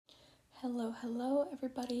Hello,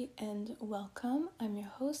 everybody, and welcome. I'm your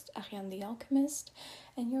host, Ariane the Alchemist,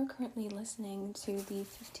 and you're currently listening to the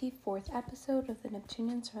 54th episode of the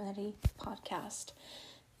Neptunian Serenity podcast.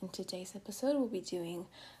 In today's episode, we'll be doing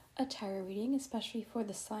a tarot reading, especially for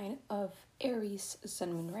the sign of Aries,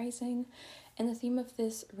 Sun, Moon, Rising, and the theme of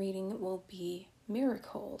this reading will be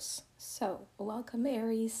miracles. So, welcome,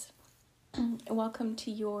 Aries. Welcome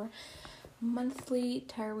to your monthly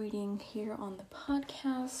tarot reading here on the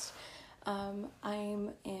podcast. I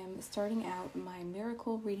am starting out my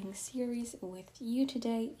miracle reading series with you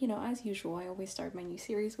today. As usual, I always start my new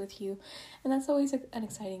series with you, and that's always an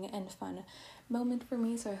exciting and fun moment for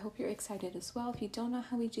me, so I hope you're excited as well. If you don't know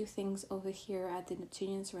how we do things over here at the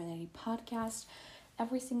Neptunian Serenity podcast,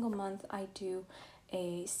 every single month I do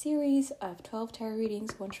a series of 12 tarot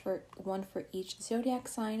readings, one for each zodiac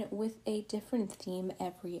sign with a different theme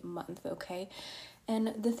every month, okay?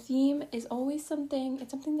 And the theme is always something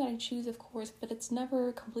that I choose, of course, but it's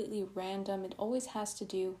never completely random. It always has to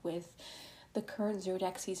do with the current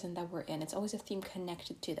zodiac season that we're in. It's always a theme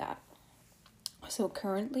connected to that. So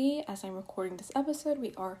currently, as I'm recording this episode,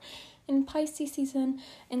 we are in Pisces season,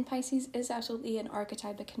 and Pisces is absolutely an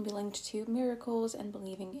archetype that can be linked to miracles and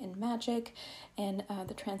believing in magic and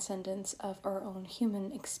the transcendence of our own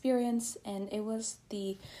human experience. And it was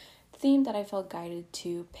the theme that I felt guided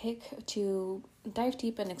to pick to dive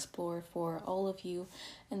deep and explore for all of you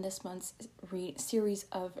in this month's series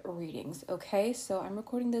of readings. Okay, so I'm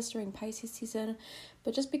recording this during Pisces season,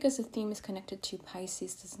 but just because the theme is connected to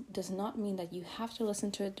Pisces does not mean that you have to listen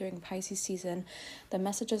to it during Pisces season. The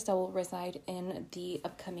messages that will reside in the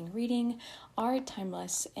upcoming reading are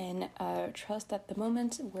timeless, and trust that the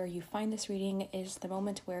moment where you find this reading is the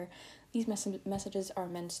moment where these messages are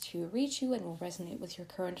meant to reach you and will resonate with your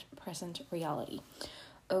current present reality.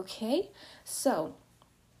 Okay, so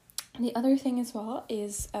the other thing as well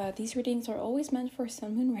is these readings are always meant for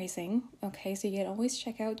Sun, Moon, Rising. Okay, so you can always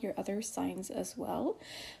check out your other signs as well.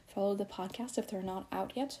 Follow the podcast if they're not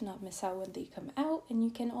out yet to not miss out when they come out. And you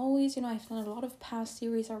can always, I've done a lot of past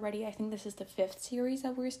series already. I think this is the 5th series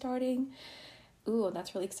that we're starting. Ooh,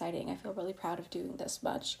 that's really exciting. I feel really proud of doing this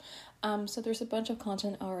much. So there's a bunch of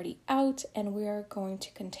content already out, and we are going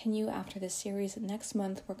to continue after this series. Next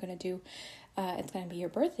month, we're going to do, it's going to be your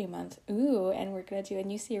birthday month. Ooh, and we're going to do a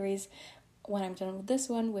new series when I'm done with this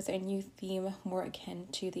one with a new theme more akin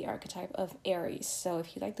to the archetype of Aries. So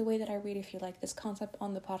if you like the way that I read, if you like this concept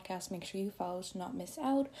on the podcast, make sure you follow to not miss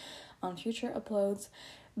out on future uploads.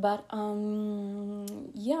 But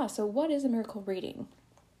so what is a miracle reading?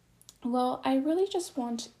 Well, I really just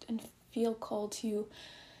want and feel called to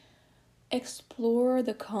explore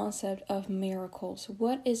the concept of miracles.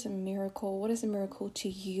 What is a miracle? What is a miracle to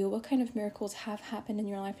you? What kind of miracles have happened in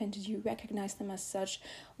your life, and did you recognize them as such?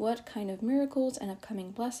 What kind of miracles and upcoming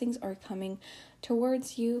blessings are coming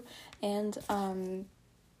towards you? And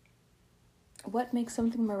what makes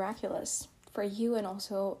something miraculous for you and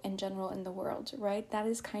also in general in the world, right? That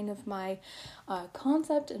is kind of my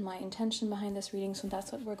concept and my intention behind this reading, so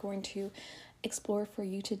that's what we're going to explore for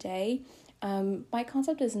you today. My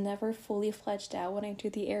concept is never fully fledged out when I do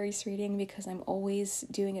the Aries reading, because I'm always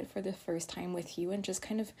doing it for the first time with you and just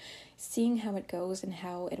kind of seeing how it goes and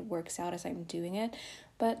how it works out as I'm doing it.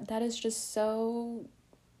 But that is just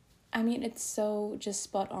it's so just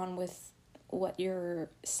spot on with what your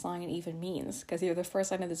sign even means, because you're the first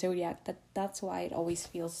sign of the zodiac. That's why it always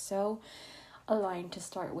feels so aligned to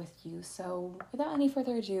start with you. So without any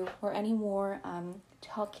further ado or any more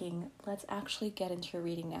talking, let's actually get into your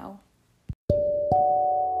reading now.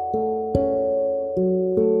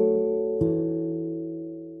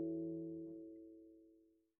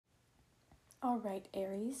 All right,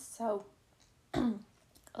 Aries, so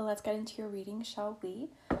let's get into your reading, shall we?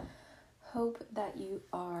 Hope that you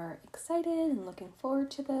are excited and looking forward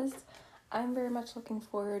to this. I'm very much looking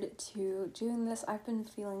forward to doing this. I've been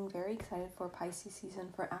feeling very excited for Pisces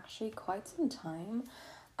season for actually quite some time.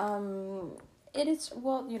 It is,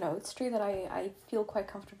 it's true that I feel quite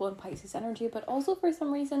comfortable in Pisces energy, but also for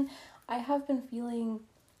some reason, I have been feeling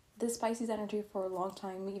this Pisces energy for a long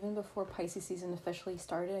time, even before Pisces season officially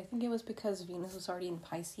started. I think it was because Venus was already in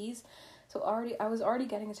Pisces. So I was already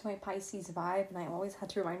getting into my Pisces vibe, and I always had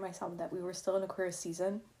to remind myself that we were still in Aquarius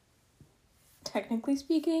season, technically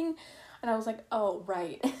speaking. And I was like, oh,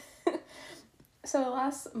 right. So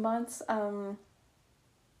last month's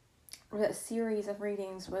series of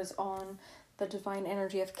readings was on the divine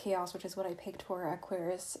energy of chaos, which is what I picked for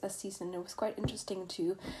Aquarius season. It was quite interesting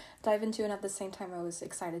to dive into, and at the same time I was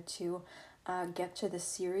excited to get to this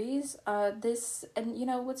series.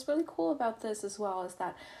 What's really cool about this as well is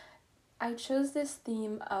that I chose this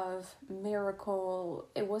theme of miracle.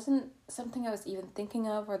 It wasn't something I was even thinking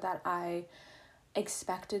of or that I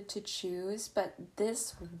expected to choose, but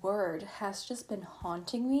this word has just been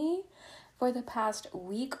haunting me for the past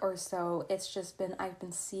week or so. I've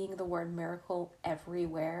been seeing the word miracle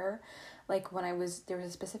everywhere. Like there was a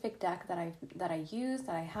specific deck that I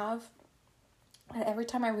have, and every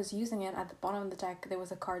time I was using it, at the bottom of the deck there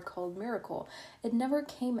was a card called Miracle. It never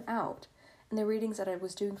came out in the readings that I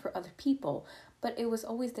was doing for other people, but it was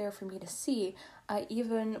always there for me to see.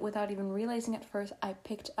 Even without even realizing at first, I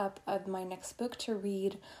picked up my next book to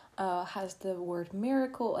read has the word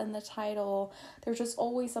miracle in the title. There's just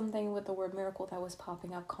always something with the word miracle that was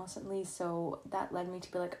popping up constantly, so that led me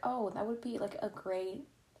to be like, oh, that would be like a great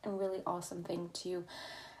and really awesome thing to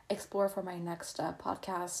explore for my next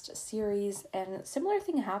podcast series. And similar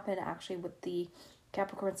thing happened actually with the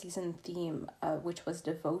Capricorn season theme, which was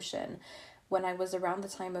devotion. When I was around the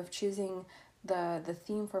time of choosing the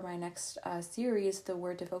theme for my next series, the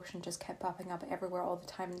word devotion just kept popping up everywhere all the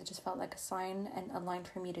time, and it just felt like a sign and a line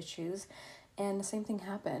for me to choose. And the same thing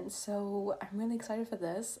happened. So I'm really excited for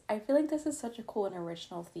this. I feel like this is such a cool and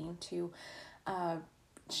original theme to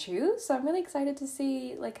choose. So I'm really excited to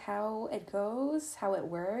see like how it goes, how it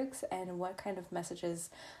works, and what kind of messages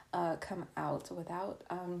come out. Without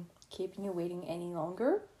keeping you waiting any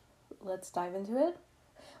longer, let's dive into it.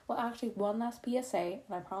 Well, actually, one last PSA, and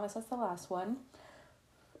I promise that's the last one.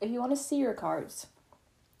 If you want to see your cards,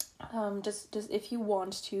 just if you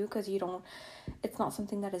want to, because it's not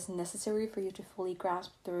something that is necessary for you to fully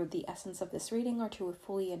grasp through the essence of this reading or to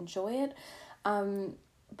fully enjoy it.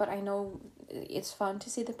 But I know it's fun to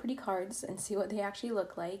see the pretty cards and see what they actually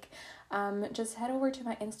look like. Just head over to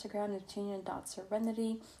my Instagram,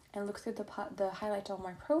 neptunian.serenity, and look through the highlight on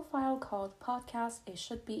my profile called podcast. It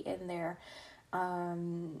should be in there.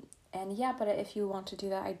 And yeah, but if you want to do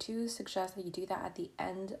that, I do suggest that you do that at the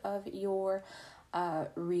end of your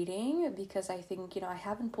reading, because I think, I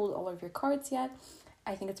haven't pulled all of your cards yet.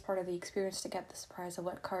 I think it's part of the experience to get the surprise of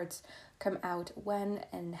what cards come out when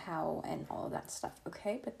and how and all of that stuff,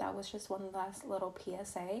 okay? But that was just one last little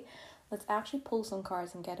PSA. Let's actually pull some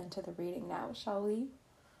cards and get into the reading now, shall we?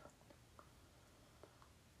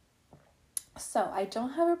 So, I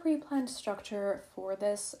don't have a pre-planned structure for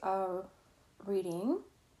this reading,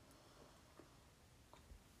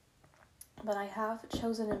 but I have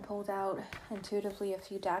chosen and pulled out intuitively a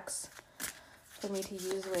few decks for me to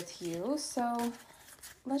use with you. So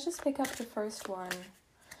let's just pick up the first one.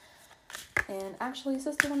 And actually, is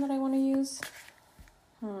this the one that I want to use?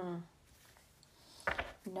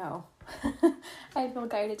 No. I feel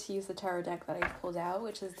guided to use the tarot deck that I pulled out,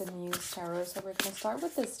 which is the Muse Tarot. So we're going to start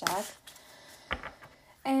with this deck.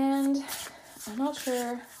 And I'm not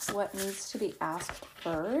sure what needs to be asked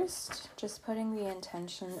first. Just putting the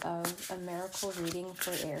intention of a miracle reading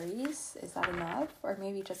for Aries. Is that enough? Or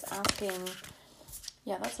maybe just asking,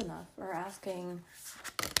 yeah, that's enough. Or asking,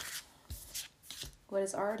 what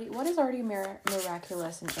is already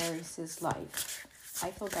miraculous in Aries' life?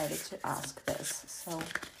 I feel guided to ask this. So,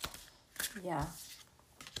 yeah.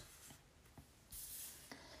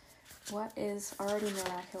 What is already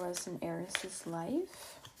miraculous in Aries'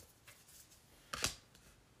 life?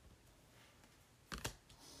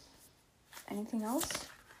 Anything else?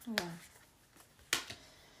 Yeah.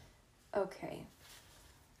 Okay.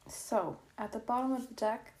 So, at the bottom of the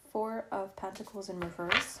deck, 4 of Pentacles in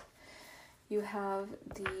reverse. You have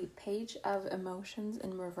the Page of Emotions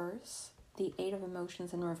in reverse. The 8 of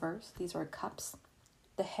Emotions in reverse. These are Cups.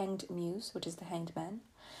 The Hanged Muse, which is the Hanged Man.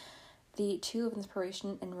 The 2 of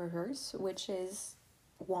Inspiration in reverse, which is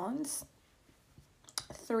Wands.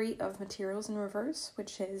 3 of Materials in reverse,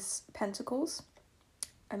 which is Pentacles.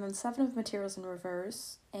 And then 7 of Materials in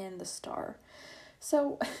reverse and the Star.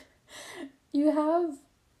 So you have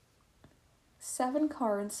 7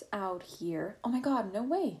 cards out here. Oh my god, no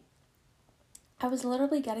way. I was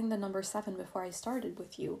literally getting the number 7 before I started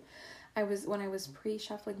with you. When I was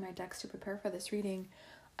pre-shuffling my decks to prepare for this reading,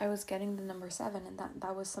 I was getting the number 7, and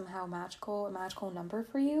that was somehow a magical number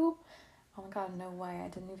for you. Oh my god, no way. I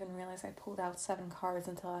didn't even realize I pulled out 7 cards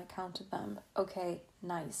until I counted them. Okay,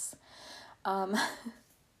 nice.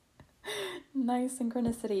 Nice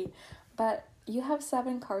synchronicity. But you have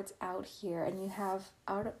 7 cards out here, and you have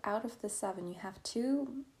out of the 7, you have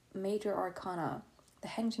 2 major arcana, the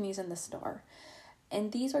Hanged Muse and the Star.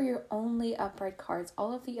 And these are your only upright cards.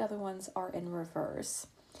 All of the other ones are in reverse,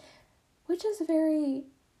 which is very,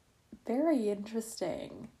 very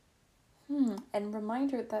interesting. And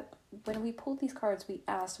reminder that when we pulled these cards, we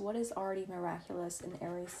asked what is already miraculous in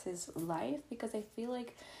Aries' life, because I feel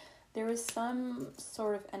like there is some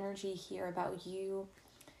sort of energy here about you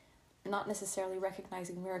not necessarily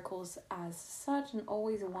recognizing miracles as such and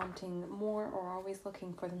always wanting more or always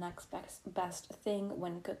looking for the next best thing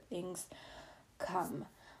when good things come.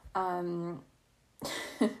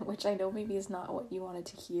 Which I know maybe is not what you wanted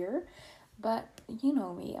to hear, but you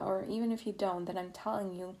know me, or even if you don't, then I'm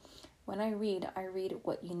telling you, when I read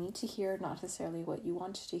what you need to hear, not necessarily what you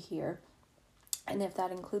want to hear. And if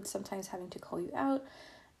that includes sometimes having to call you out,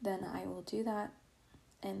 then I will do that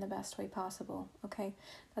in the best way possible, okay?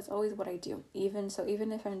 That's always what I do. Even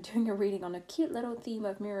if I'm doing a reading on a cute little theme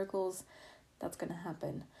of miracles, that's gonna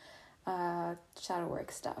happen. Shadow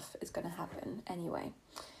work stuff is gonna happen anyway.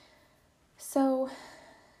 So,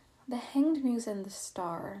 the Hanged Muse and the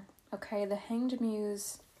Star, okay? The Hanged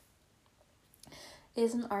Muse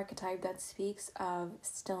is an archetype that speaks of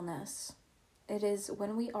stillness. It is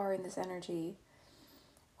when we are in this energy,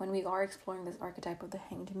 when we are exploring this archetype of the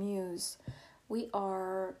Hanged Muse, we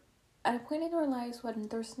are at a point in our lives when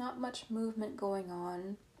there's not much movement going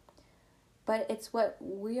on, but it's what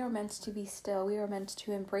we are meant to be still. We are meant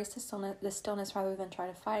to embrace the stillness rather than try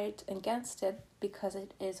to fight against it, because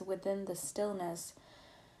it is within the stillness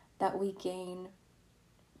that we gain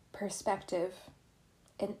perspective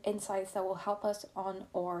and insights that will help us on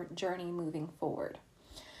our journey moving forward.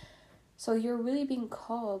 So you're really being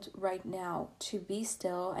called right now to be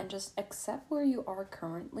still and just accept where you are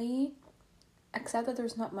currently. Accept that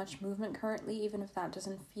there's not much movement currently, even if that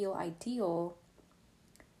doesn't feel ideal.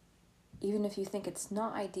 Even if you think it's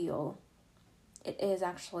not ideal, it is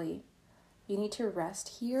actually. You need to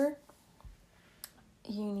rest here.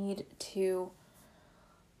 You need to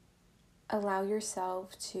allow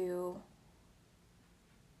yourself to...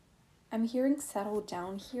 I'm hearing settle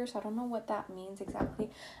down here, so I don't know what that means exactly.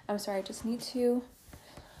 I'm sorry, I just need to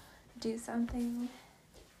do something.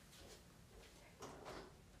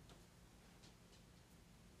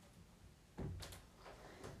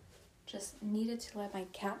 Just needed to let my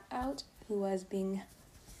cat out, who was being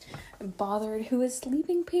bothered, who was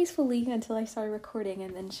sleeping peacefully until I started recording,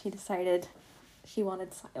 and then she decided she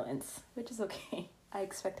wanted silence, which is okay. I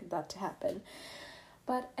expected that to happen.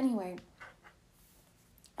 But anyway,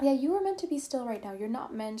 yeah, you are meant to be still right now. You're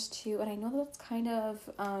not meant to, and I know that's kind of,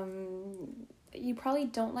 you probably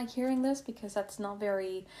don't like hearing this because that's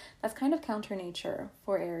kind of counter nature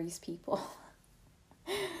for Aries people.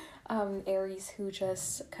 Aries who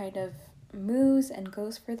just kind of moves and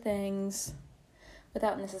goes for things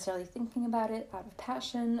without necessarily thinking about it, out of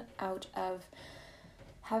passion, out of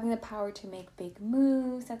having the power to make big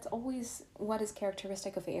moves. That's always what is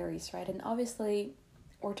characteristic of Aries, right? And obviously,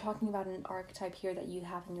 we're talking about an archetype here that you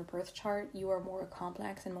have in your birth chart. You are more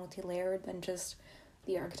complex and multi-layered than just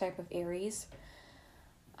the archetype of Aries.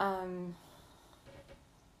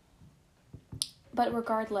 But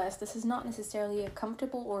regardless, this is not necessarily a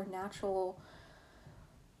comfortable or natural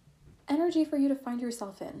energy for you to find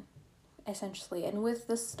yourself in, essentially. And with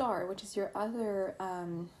the Star, which is your other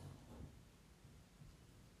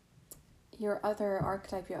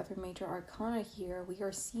archetype, your other major arcana here, we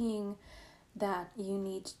are seeing that you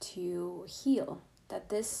need to heal, that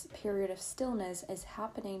this period of stillness is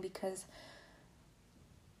happening because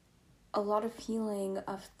a lot of healing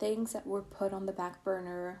of things that were put on the back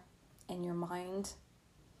burner in your mind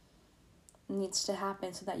needs to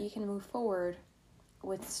happen so that you can move forward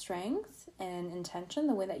with strength and intention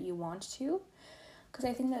the way that you want to. Because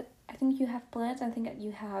I think you have plans. I think that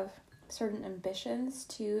you have certain ambitions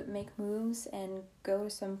to make moves and go to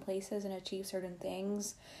some places and achieve certain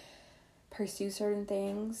things, pursue certain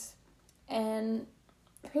things. And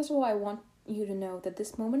first of all, I want you to know that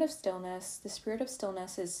this moment of stillness, the spirit of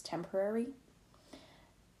stillness, is temporary.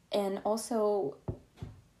 And also,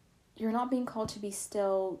 you're not being called to be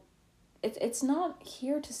still. It's not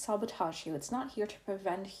here to sabotage you. It's not here to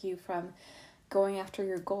prevent you from going after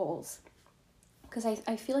your goals. Because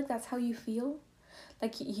I feel like that's how you feel.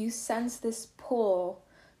 Like you sense this pull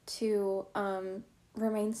to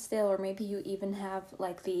remain still, or maybe you even have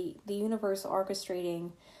like the universe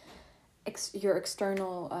orchestrating your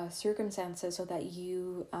external circumstances so that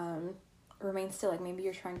you remain still. Like maybe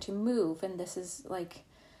you're trying to move and this is like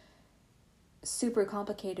super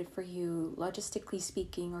complicated for you, logistically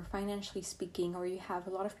speaking or financially speaking, or you have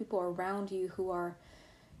a lot of people around you who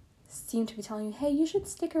seem to be telling you, hey, you should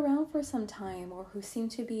stick around for some time, or who seem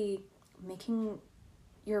to be making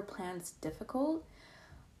your plans difficult.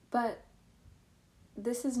 But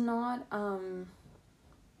this is not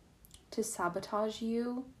to sabotage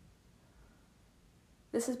you.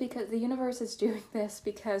 This is because the universe is doing this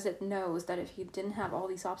because it knows that if you didn't have all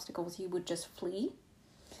these obstacles, you would just flee.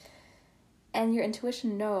 And your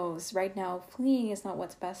intuition knows right now, fleeing is not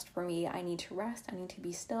what's best for me. I need to rest. I need to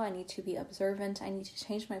be still. I need to be observant. I need to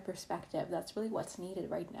change my perspective. That's really what's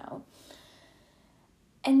needed right now.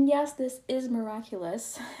 And yes, this is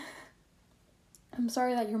miraculous. I'm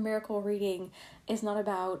sorry that your miracle reading is not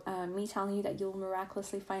about me telling you that you'll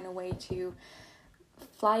miraculously find a way to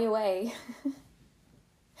fly away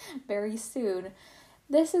very soon.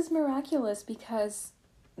 This is miraculous because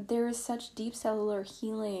there is such deep cellular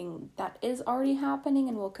healing that is already happening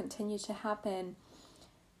and will continue to happen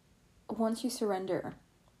once you surrender.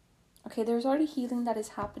 Okay, there's already healing that is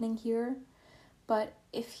happening here, but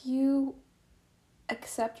if you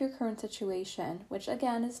accept your current situation, which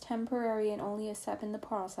again is temporary and only a step in the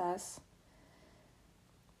process,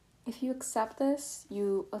 if you accept this,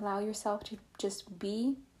 you allow yourself to just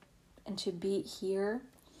be and to be here,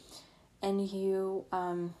 and you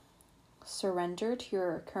surrender to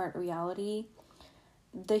your current reality,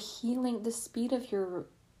 the speed of your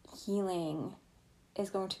healing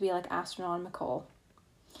is going to be like astronomical.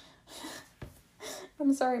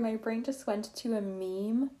 I'm sorry, my brain just went to a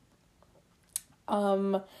meme.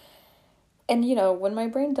 And when my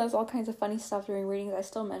brain does all kinds of funny stuff during readings, I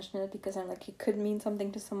still mention it because I'm like, it could mean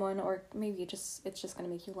something to someone, or maybe it's just gonna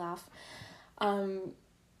make you laugh.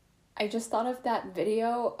 I just thought of that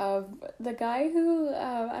video of the guy who,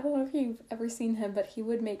 I don't know if you've ever seen him, but he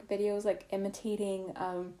would make videos like imitating,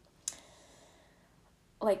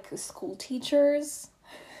 like school teachers.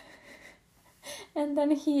 And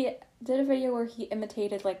then he did a video where he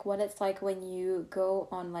imitated like what it's like when you go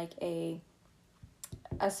on like a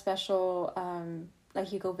special,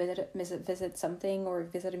 like you go visit something or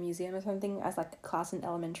visit a museum or something as like a class in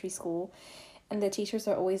elementary school. And the teachers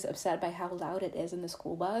are always upset by how loud it is in the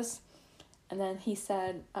school bus. And then he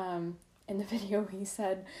said, in the video, he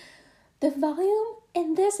said, "The volume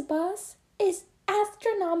in this bus is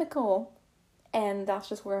astronomical." And that's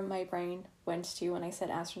just where my brain went to when I said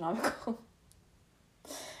astronomical.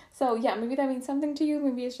 So yeah, maybe that means something to you.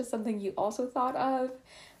 Maybe it's just something you also thought of.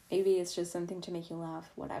 Maybe it's just something to make you laugh,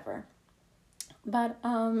 whatever. But,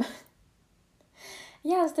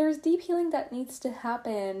 yes, there's deep healing that needs to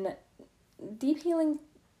happen. Deep healing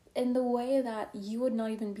in the way that you would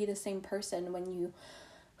not even be the same person when you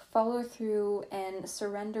follow through and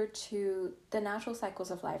surrender to the natural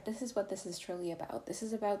cycles of life. This is what this is truly about. This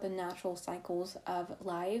is about the natural cycles of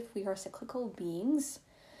life. We are cyclical beings.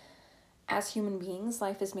 As human beings,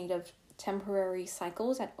 life is made of temporary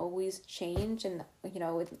cycles that always change, and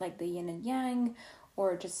like the yin and yang,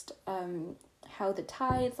 or just how the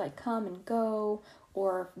tides like come and go,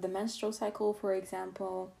 or the menstrual cycle, for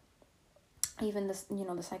example. Even this,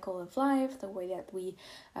 the cycle of life, the way that we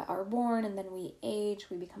are born, and then we age,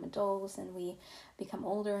 we become adults, and we become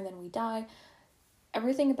older, and then we die.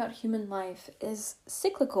 Everything about human life is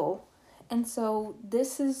cyclical, and so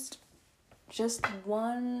this is just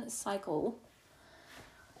one cycle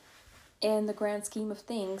in the grand scheme of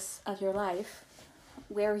things of your life,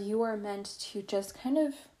 where you are meant to just kind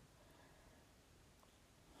of,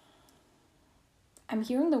 I'm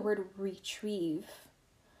hearing the word retrieve,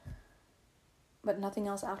 but nothing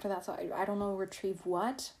else after that, so I don't know retrieve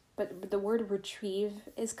what, but the word retrieve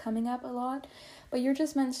is coming up a lot. But you're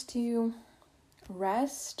just meant to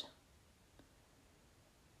rest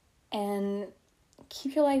and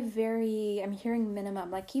keep your life very, I'm hearing minimum,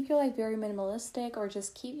 like keep your life very minimalistic, or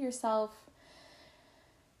just keep yourself,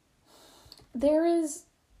 there is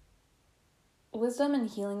wisdom and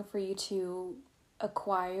healing for you to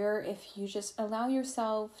acquire if you just allow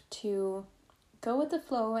yourself to go with the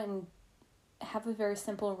flow and have a very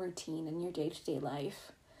simple routine in your day-to-day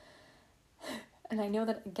life. And I know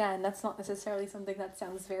that, again, that's not necessarily something that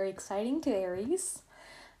sounds very exciting to Aries.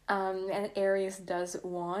 And Aries does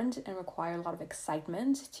want and require a lot of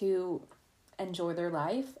excitement to enjoy their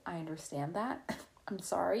life. I understand that. I'm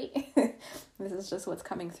sorry. This is just what's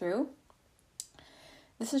coming through.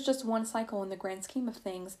 This is just one cycle in the grand scheme of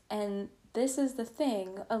things. And this is the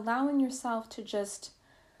thing, allowing yourself to just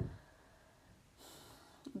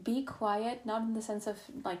be quiet, not in the sense of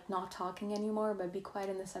like not talking anymore, but be quiet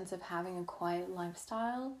in the sense of having a quiet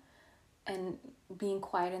lifestyle, and being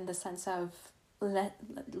quiet in the sense of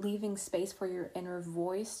leaving space for your inner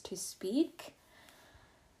voice to speak,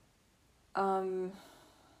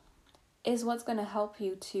 is what's going to help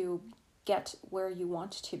you to get where you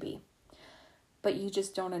want to be. But you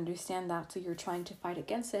just don't understand that, so you're trying to fight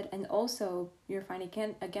against it, and also you're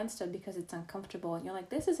fighting against it because it's uncomfortable, and you're like,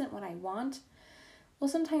 this isn't what I want. Well,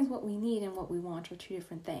 sometimes what we need and what we want are two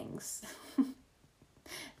different things.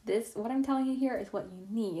 What I'm telling you here is what you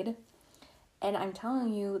need. And I'm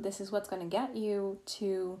telling you, this is what's going to get you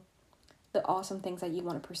to the awesome things that you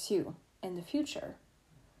want to pursue. in the future.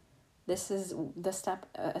 This is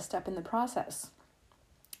a step in the process.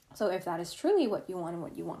 So if that is truly what you want and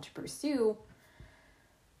what you want to pursue,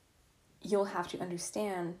 you'll have to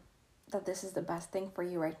understand that this is the best thing for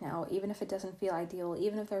you right now, even if it doesn't feel ideal,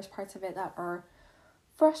 even if there's parts of it that are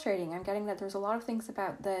frustrating. I'm getting that there's a lot of things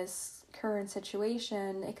about this current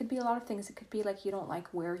situation. It could be a lot of things. It could be like you don't like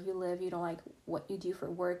where you live, you don't like what you do for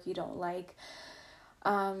work, you don't like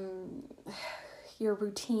your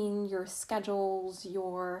routine, your schedules,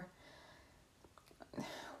 your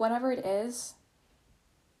whatever it is.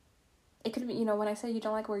 It could be, when I say you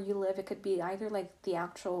don't like where you live, it could be either like the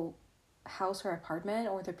actual house or apartment,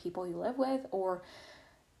 or the people you live with, or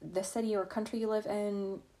the city or country you live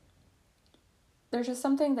in. There's just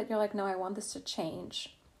something that you're like, no, I want this to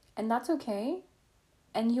change. And that's okay.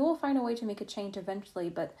 And you will find a way to make it change eventually,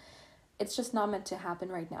 but it's just not meant to happen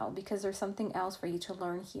right now, because there's something else for you to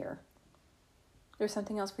learn here. There's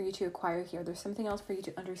something else for you to acquire here. There's something else for you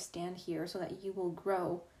to understand here, so that you will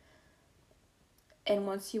grow. And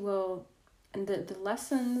once you will, and the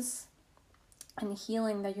lessons and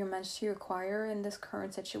healing that you're meant to acquire in this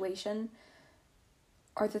current situation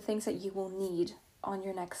are the things that you will need on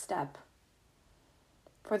your next step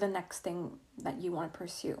for the next thing that you want to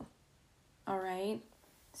pursue. All right?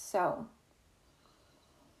 So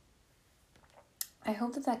I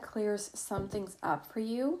hope that clears some things up for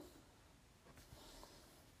you.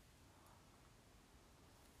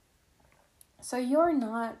 So you're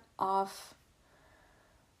not off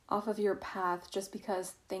of your path just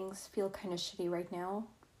because things feel kind of shitty right now.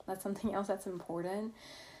 That's something else that's important.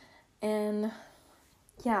 And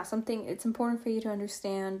yeah, it's important for you to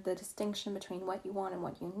understand the distinction between what you want and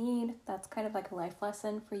what you need. That's kind of like a life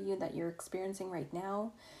lesson for you that you're experiencing right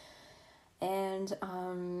now. And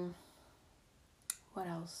what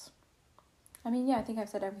else? I think I've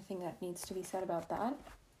said everything that needs to be said about that.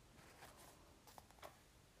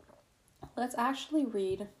 Let's actually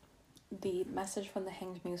read the message from the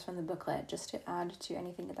Hanged Muse from the booklet, just to add to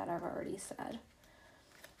anything that I've already said.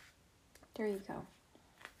 There you go.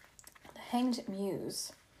 The Hanged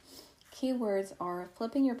Muse. Keywords are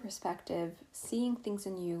flipping your perspective, seeing things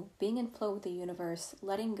anew, being in flow with the universe,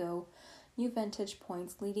 letting go, new vantage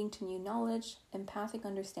points leading to new knowledge, empathic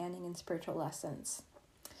understanding, and spiritual lessons.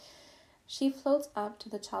 She floats up to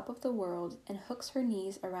the top of the world and hooks her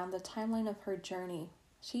knees around the timeline of her journey.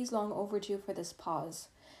 She's long overdue for this pause,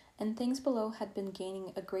 and things below had been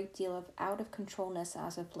gaining a great deal of out-of-controlness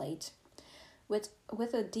as of late.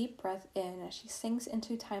 With a deep breath in, she sinks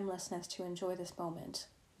into timelessness to enjoy this moment,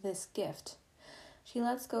 this gift. She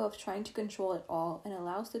lets go of trying to control it all and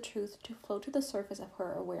allows the truth to float to the surface of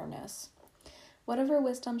her awareness. Whatever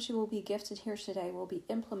wisdom she will be gifted here today will be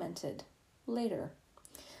implemented later.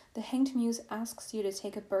 The Hanged Muse asks you to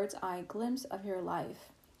take a bird's eye glimpse of your life.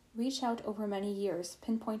 Reach out over many years,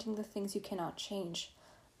 pinpointing the things you cannot change.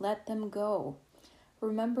 Let them go.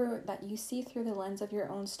 Remember that you see through the lens of your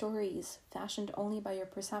own stories, fashioned only by your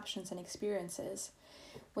perceptions and experiences.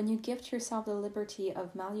 When you gift yourself the liberty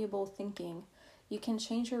of malleable thinking, you can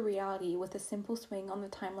change your reality with a simple swing on the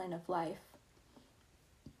timeline of life.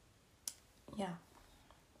 Yeah.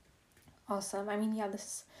 Awesome. This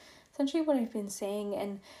is essentially what I've been saying.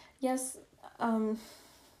 And yes,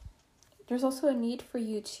 there's also a need for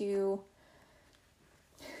you to...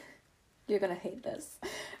 You're going to hate this.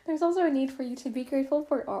 There's also a need for you to be grateful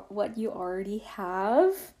for what you already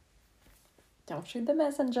have. Don't shoot the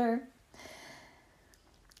messenger.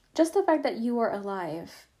 Just the fact that you are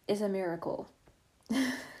alive is a miracle.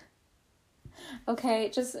 Okay,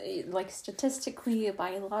 just like statistically,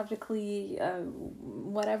 biologically,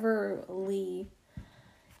 whateverly.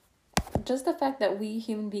 Just the fact that we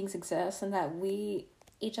human beings exist and that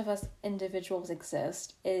each of us individuals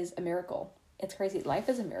exist is a miracle. It's crazy. Life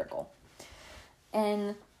is a miracle.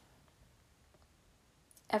 And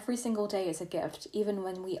every single day is a gift, even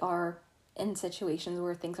when we are in situations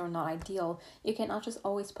where things are not ideal. You cannot just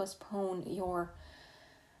always postpone your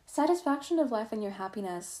satisfaction of life and your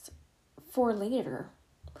happiness for later,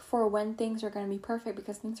 for when things are going to be perfect,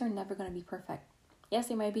 because things are never going to be perfect. Yes,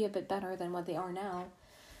 they might be a bit better than what they are now,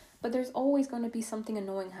 but there's always going to be something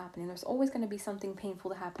annoying happening. There's always going to be something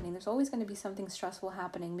painful happening. There's always going to be something stressful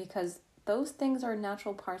happening, because those things are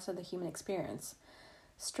natural parts of the human experience.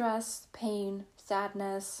 Stress, pain,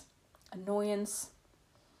 sadness, annoyance,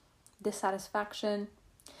 dissatisfaction.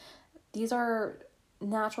 These are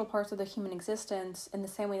natural parts of the human existence, in the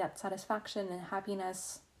same way that satisfaction and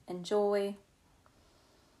happiness and joy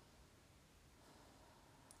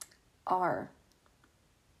are.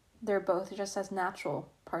 They're both just as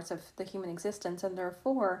natural parts of the human existence, and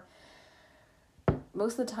therefore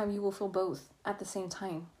most of the time you will feel both at the same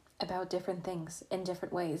time. about different things in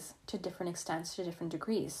different ways, to different extents, to different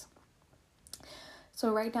degrees.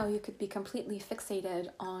 So right now you could be completely fixated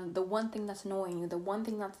on the one thing that's annoying you, the one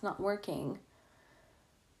thing that's not working.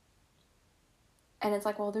 And it's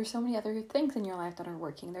like, well, there's so many other things in your life that are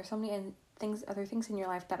working. There's so many other things in your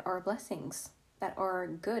life that are blessings, that are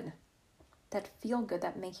good, that feel good,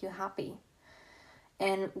 that make you happy.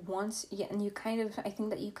 And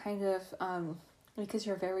because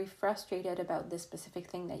you're very frustrated about this specific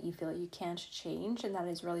thing that you feel like you can't change and that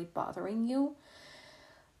is really bothering you,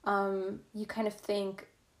 you kind of think,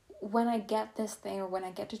 when I get this thing, or when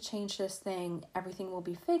I get to change this thing, everything will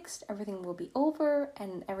be fixed, everything will be over,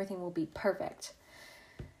 and everything will be perfect.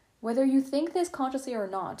 Whether you think this consciously or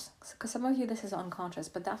not, because some of you this is unconscious,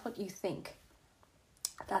 but that's what you think.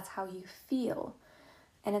 That's how you feel.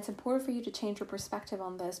 And it's important for you to change your perspective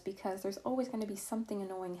on this, because there's always going to be something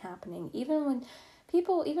annoying happening. Even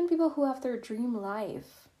people who have their dream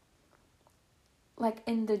life, like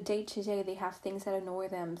in the day-to-day, they have things that annoy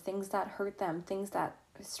them, things that hurt them, things that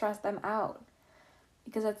stress them out.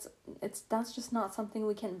 Because that's just not something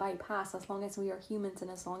we can bypass as long as we are humans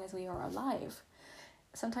and as long as we are alive.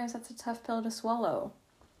 Sometimes that's a tough pill to swallow,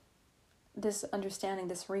 this understanding,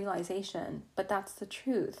 this realization, but that's the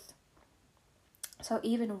truth. So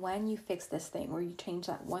even when you fix this thing, or you change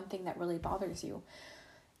that one thing that really bothers you,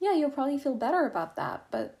 yeah, you'll probably feel better about that,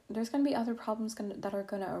 but there's going to be other problems that are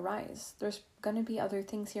going to arise. There's going to be other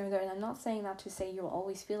things here and there, and I'm not saying that to say you'll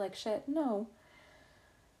always feel like shit. No.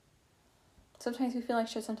 Sometimes we feel like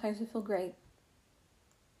shit, sometimes we feel great.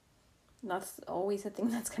 That's always a thing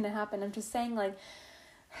that's going to happen. I'm just saying, like,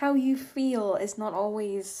 how you feel is not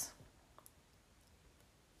always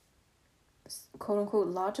quote-unquote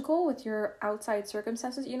logical with your outside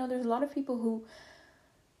circumstances. You know, there's a lot of people who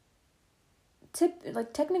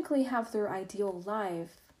technically have their ideal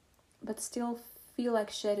life, but still feel like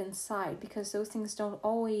shit inside, because those things don't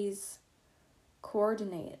always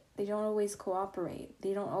coordinate. They don't always cooperate.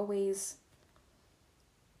 They don't always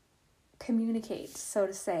communicate, so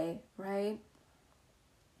to say, right?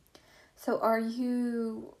 So are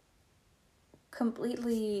you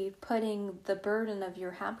completely putting the burden of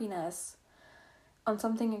your happiness on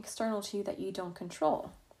something external to you that you don't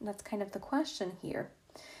control? That's kind of the question here.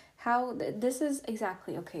 This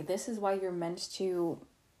is why you're meant to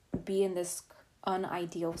be in this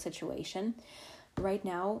unideal situation. Right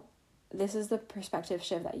now, this is the perspective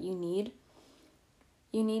shift that you need.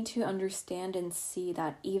 You need to understand and see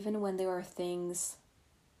that even when there are things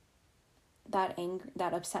that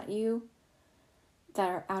upset you, that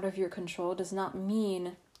are out of your control, does not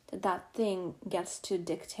mean that thing gets to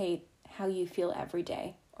dictate how you feel every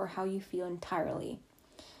day or how you feel entirely.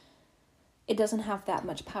 It doesn't have that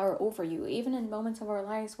much power over you. Even in moments of our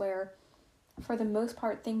lives where, for the most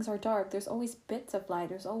part, things are dark, there's always bits of light.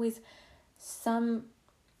 There's always some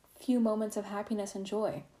few moments of happiness and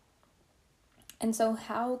joy. And so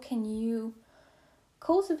how can you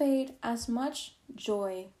cultivate as much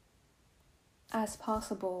joy as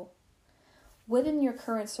possible within your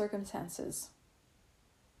current circumstances?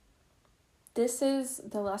 This is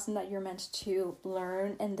the lesson that you're meant to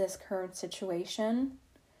learn in this current situation.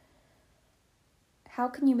 How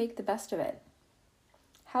can you make the best of it?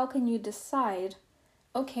 How can you decide,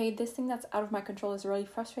 okay, this thing that's out of my control is really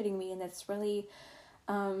frustrating me and it's really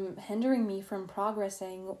hindering me from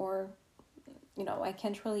progressing, or, you know, I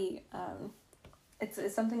can't really,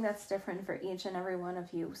 it's something that's different for each and every one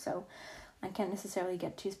of you. So I can't necessarily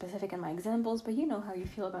get too specific in my examples, but you know how you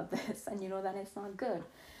feel about this, and you know that it's not good.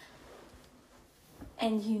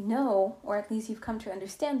 And you know, or at least you've come to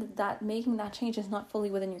understand that making that change is not fully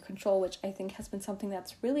within your control, which I think has been something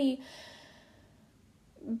that's really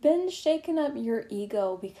been shaking up your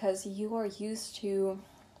ego, because you are used to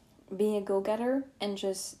being a go-getter and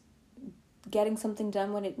just getting something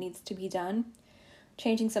done when it needs to be done,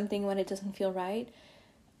 changing something when it doesn't feel right.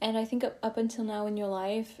 And I think up until now in your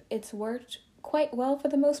life, it's worked quite well for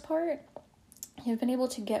the most part. You've been able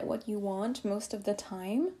to get what you want most of the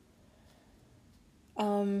time.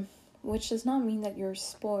 Which does not mean that you're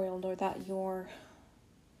spoiled or that you're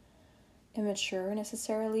immature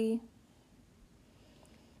necessarily.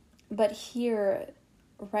 But here,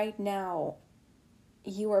 right now,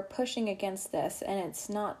 you are pushing against this and it's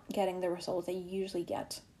not getting the results that you usually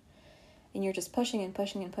get. And you're just pushing and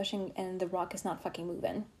pushing and pushing, and the rock is not fucking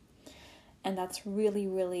moving. And that's really,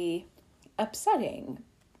 really upsetting,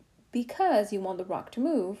 because you want the rock to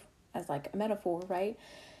move, as like a metaphor, right?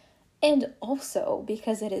 And also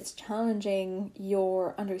because it is challenging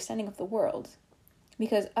your understanding of the world.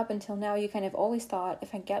 Because up until now, you kind of always thought,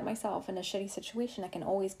 if I get myself in a shitty situation, I can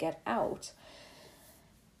always get out.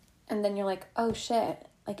 And then you're like, oh shit,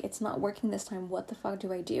 like, it's not working this time. What the fuck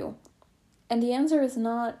do I do? And the answer is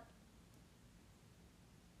not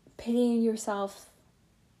pitying yourself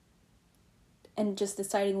and just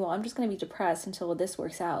deciding, well, I'm just going to be depressed until this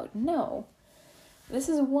works out. No. This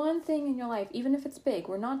is one thing in your life, even if it's big.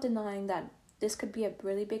 We're not denying that this could be a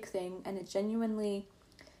really big thing, and it genuinely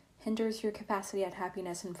hinders your capacity at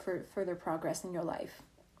happiness and for further progress in your life.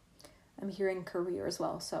 I'm hearing career as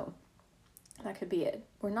well, so that could be it.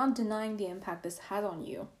 We're not denying the impact this has on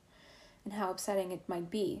you and how upsetting it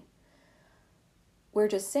might be. We're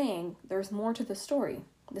just saying there's more to the story.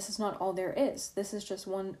 This is not all there is. This is just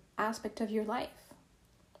one aspect of your life.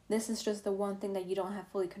 This is just the one thing that you don't have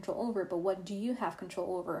fully control over, but what do you have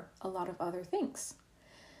control over? A lot of other things.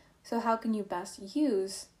 So how can you focus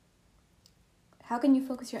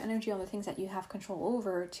your energy on the things that you have control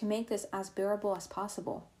over to make this as bearable as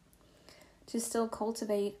possible? To still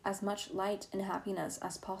cultivate as much light and happiness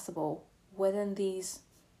as possible within these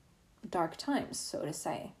dark times, so to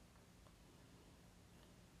say.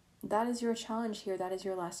 That is your challenge here. That is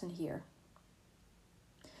your lesson here.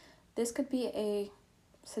 This could be a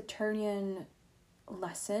Saturnian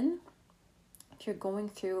lesson if you're going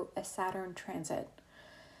through a Saturn transit.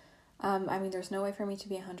 There's no way for me to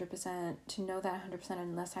be 100%, to know that 100%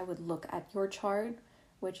 unless I would look at your chart,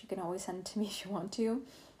 which you can always send to me if you want to.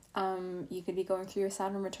 You could be going through your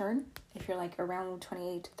Saturn return if you're like around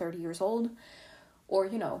 28 to 30 years old, or,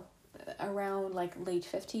 around like late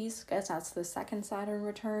 50s, because that's the second Saturn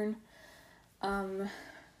return.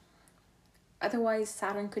 Otherwise,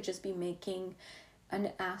 Saturn could just be making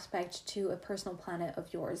an aspect to a personal planet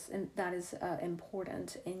of yours, and that is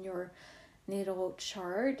important in your natal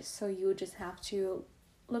chart. So you would just have to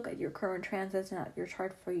look at your current transits and at your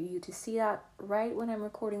chart for you to see that. Right when I'm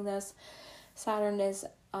recording this, Saturn is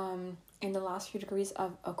in the last few degrees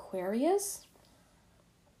of Aquarius,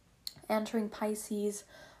 entering Pisces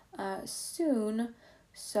soon.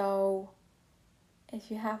 So if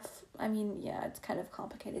you have, it's kind of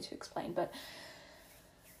complicated to explain, but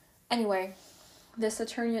anyway, the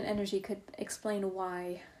Saturnian energy could explain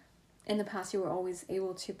why in the past you were always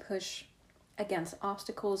able to push against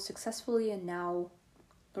obstacles successfully, and now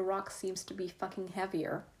the rock seems to be fucking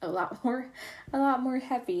heavier, a lot more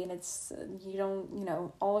heavy, and it's,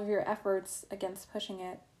 all of your efforts against pushing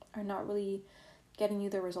it are not really getting you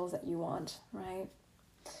the results that you want, right?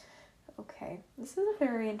 Okay, this is a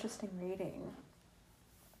very interesting reading.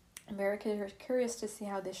 I'm very curious to see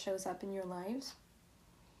how this shows up in your lives.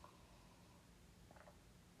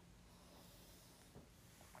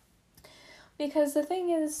 Because the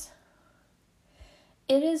thing is,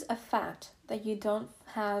 it is a fact that you don't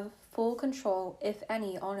have full control, if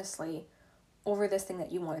any, honestly, over this thing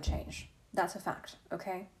that you want to change. That's a fact,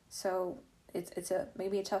 okay? So it's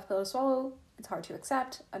maybe a tough pill to swallow. It's hard to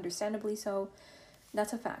accept, understandably so.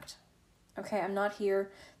 That's a fact. Okay, I'm not here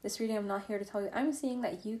to tell you. I'm seeing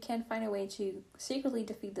that you can find a way to secretly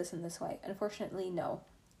defeat this in this way. Unfortunately, no.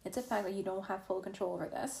 It's a fact that you don't have full control over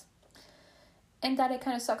this. And that it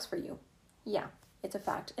kind of sucks for you. Yeah, it's a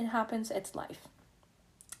fact. It happens. It's life.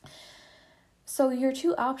 So your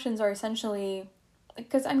two options are essentially,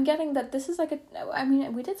 because I'm getting that this is like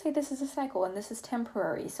we did say this is a cycle and this is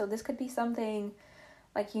temporary. So this could be something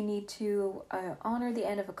like you need to honor the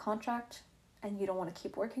end of a contract and you don't want to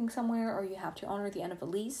keep working somewhere, or you have to honor the end of a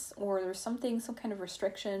lease, or there's some kind of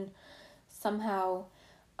restriction somehow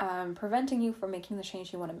preventing you from making the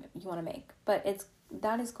change you want to make. But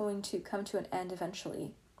that is going to come to an end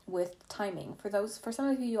eventually with timing. For some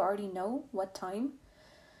of you already know what time,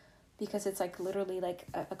 because it's like literally like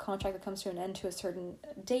a contract that comes to an end to a certain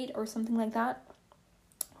date or something like that.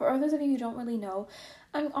 For others of you who don't really know,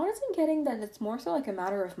 I'm honestly getting that it's more so like a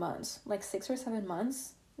matter of months, like 6 or 7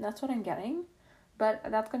 months. That's what I'm getting. But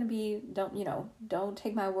that's going to be, don't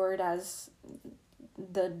take my word as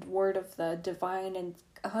the word of the divine and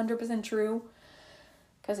 100% true,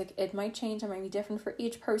 because it might change. It might be different for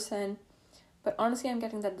each person. But honestly, I'm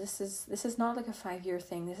getting that this is not like a 5-year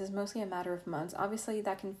thing. This is mostly a matter of months. Obviously,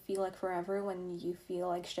 that can feel like forever when you feel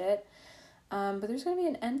like shit. But there's going to be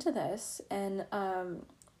an end to this. And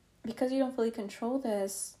because you don't fully control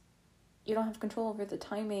this, you don't have control over the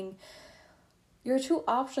timing. Your two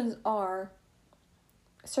options are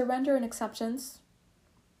surrender and acceptance,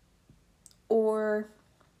 or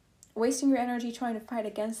wasting your energy trying to fight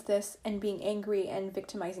against this and being angry and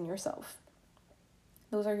victimizing yourself.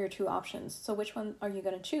 Those are your two options. So which one are you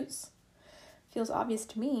going to choose? Feels obvious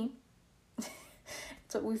to me.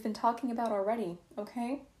 It's what we've been talking about already,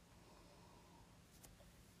 okay?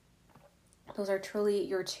 Those are truly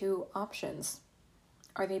your two options.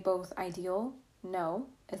 Are they both ideal? No.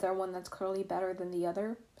 Is there one that's clearly better than the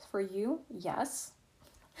other for you? Yes.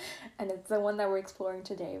 And it's the one that we're exploring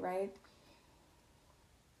today, right?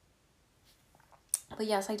 But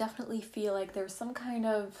yes, I definitely feel like there's some kind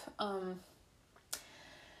of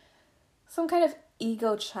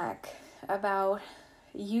ego check about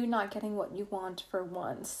you not getting what you want for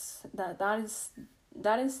once.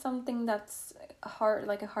 That is something that's hard,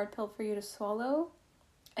 like a hard pill for you to swallow,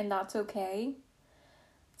 and that's okay.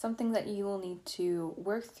 Something that you will need to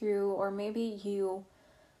work through, or maybe you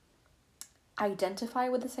identify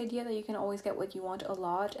with this idea that you can always get what you want a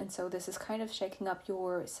lot, and so this is kind of shaking up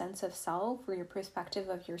your sense of self or your perspective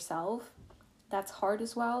of yourself. That's hard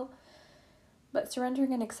as well. But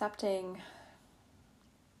surrendering and accepting,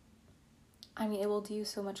 I mean, it will do you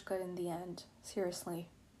so much good in the end. Seriously.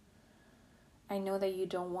 I know that you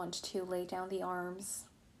don't want to lay down the arms,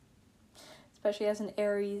 especially as an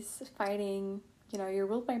Aries fighting, you're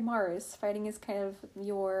ruled by Mars. Fighting is kind of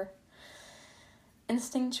your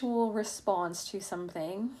instinctual response to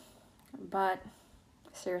something, but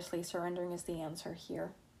seriously, surrendering is the answer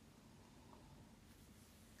here.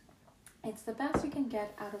 It's the best you can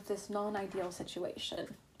get out of this non-ideal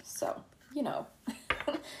situation. So,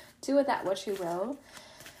 do with that what you will.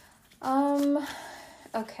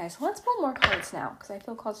 Okay, so let's pull more cards now, because I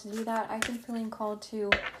feel called to do that. I've been feeling called to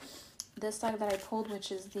this deck that I pulled,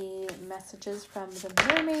 which is the messages from the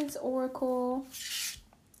Mermaid's Oracle.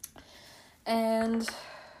 And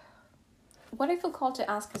what I feel called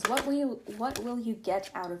to ask is, what will you get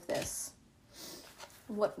out of this?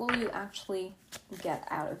 What will you actually get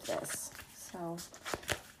out of this? So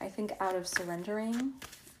I think out of surrendering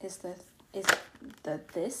is this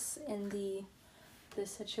in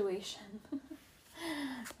this situation.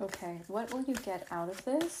 Okay, what will you get out of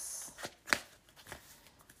this?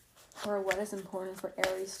 Or what is important for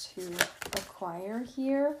Aries to acquire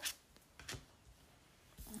here?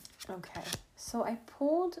 Okay, so I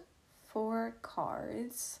pulled 4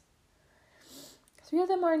 cards. 3 of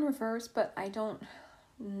them are in reverse, but I don't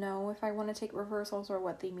know if I want to take reversals or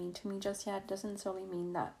what they mean to me just yet. It doesn't necessarily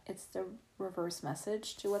mean that it's the reverse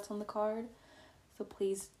message to what's on the card. So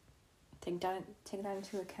please take that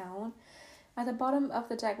into account. At the bottom of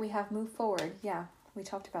the deck, we have move forward. Yeah, we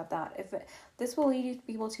talked about that. This will lead you to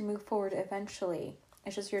be able to move forward eventually.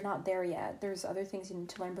 It's just you're not there yet. There's other things you need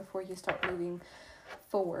to learn before you start moving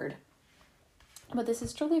forward. But this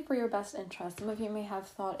is truly for your best interest. Some of you may have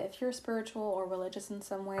thought, if you're spiritual or religious in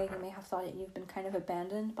some way, you may have thought that you've been kind of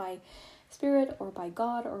abandoned by spirit or by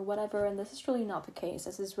God or whatever, and this is really not the case.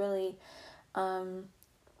 This is really,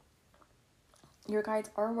 your guides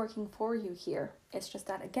are working for you here. It's just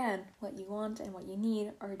that, again, what you want and what you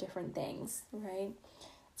need are different things, right?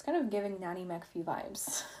 It's kind of giving Nanny McPhee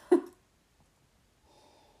vibes.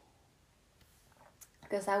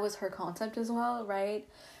 Because that was her concept as well, right?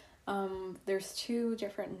 There's 2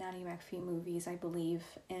 different Nanny McPhee movies, I believe,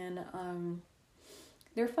 and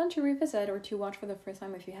they're fun to revisit or to watch for the first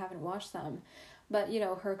time if you haven't watched them. But,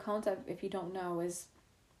 her concept, if you don't know, is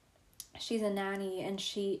she's a nanny and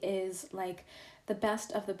she is like the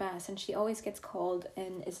best of the best, and she always gets called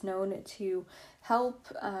and is known to help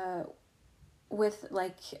with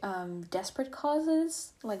desperate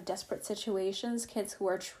causes, like desperate situations, kids who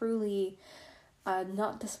are truly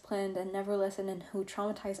not disciplined and never listen and who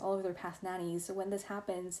traumatize all of their past nannies. So when this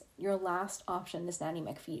happens, your last option is Nanny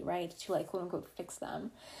McPhee, right? To quote unquote fix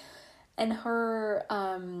them. And her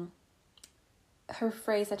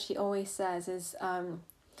phrase that she always says is,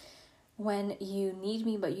 when you need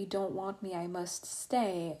me but you don't want me, I must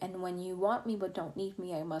stay. And when you want me but don't need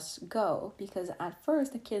me, I must go. Because at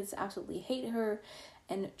first the kids absolutely hate her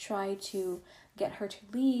and try to get her to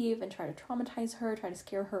leave and try to traumatize her, try to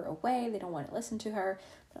scare her away. They don't want to listen to her.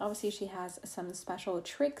 But obviously she has some special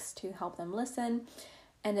tricks to help them listen.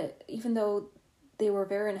 And even though they were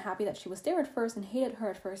very unhappy that she was there at first and hated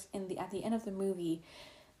her at first, at the end of the movie,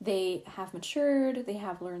 they have matured, they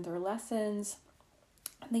have learned their lessons,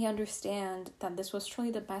 they understand that this was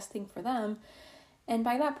truly the best thing for them. And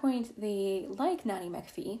by that point, they like Nanny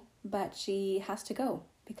McPhee, but she has to go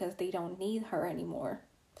because they don't need her anymore.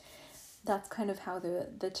 That's kind of how the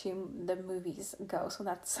movies go. So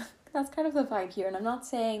that's kind of the vibe here. And I'm not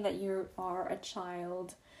saying that you are a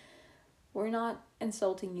child. We're not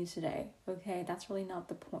insulting you today, okay? That's really not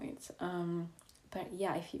the point. But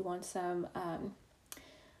yeah, if you want some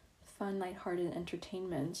fun, lighthearted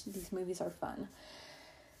entertainment, these movies are fun.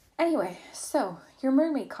 Anyway, so your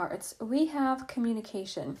mermaid cards. We have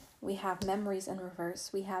communication. We have memories in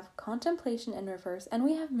reverse. We have contemplation in reverse. And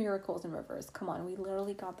we have miracles in reverse. Come on, we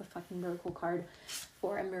literally got the fucking miracle card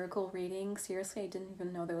for a miracle reading. Seriously, I didn't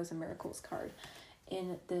even know there was a miracles card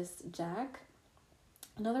in this deck.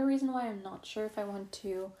 Another reason why I'm not sure if I want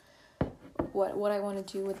to what I want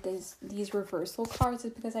to do with these reversal cards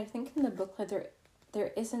is because I think in the booklet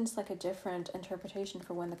there isn't like a different interpretation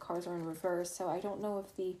for when the cards are in reverse. So I don't know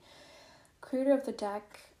if the creator of the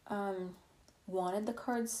deck wanted the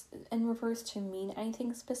cards in reverse to mean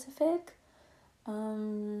anything specific.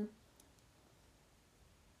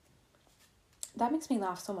 That makes me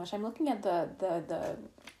laugh so much. I'm looking at the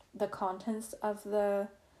contents of the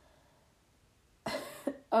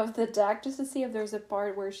of the deck just to see if there's a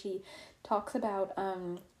part where she talks about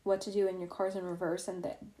what to do in your cards in reverse, and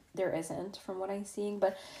that there isn't from what I'm seeing.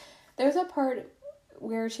 But there's a part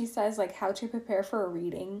where she says like how to prepare for a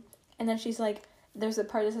reading, and then she's like, there's a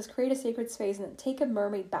part that says create a sacred space and then take a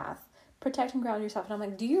mermaid bath, protect and ground yourself. And I'm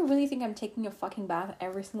like, do you really think I'm taking a fucking bath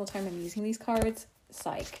every single time I'm using these cards?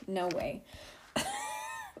 Psych, no way.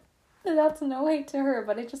 That's no way to her,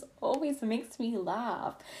 but it just always makes me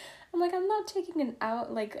laugh. I'm like, I'm not taking an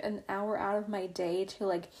hour out of my day to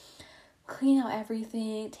like clean out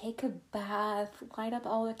everything, take a bath, light up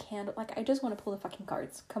all the candles. Like, I just want to pull the fucking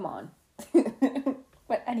cards. Come on.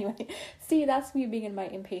 But anyway, see, that's me being in my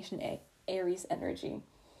impatient Aries energy.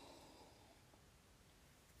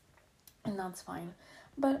 And that's fine.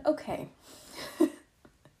 But okay.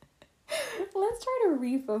 Let's try to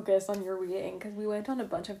refocus on your reading, because we went on a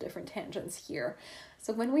bunch of different tangents here.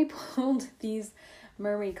 So when we pulled these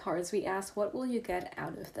mermaid cards, we asked, what will you get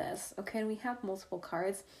out of this? Okay, and we have multiple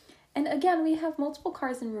cards. And again, we have multiple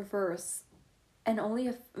cards in reverse and only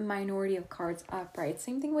a minority of cards upright.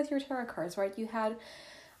 Same thing with your tarot cards, right? You had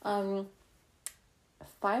 5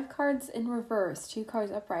 cards in reverse, 2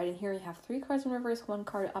 cards upright, and here you have 3 cards in reverse, 1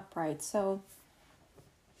 card upright. So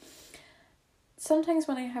sometimes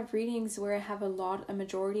when I have readings where I have a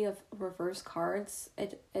majority of reverse cards,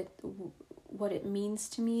 what it means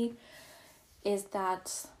to me is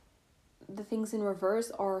that the things in reverse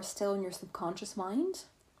are still in your subconscious mind.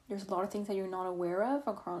 There's a lot of things that you're not aware of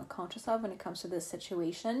or conscious of when it comes to this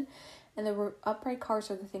situation. And the upright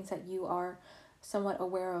cards are the things that you are somewhat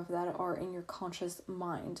aware of that are in your conscious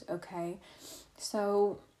mind, okay?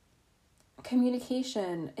 So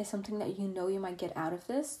communication is something that you might get out of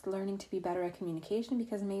this, learning to be better at communication,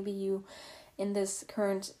 because maybe you, in this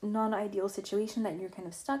current non-ideal situation that you're kind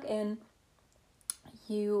of stuck in,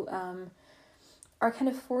 you are kind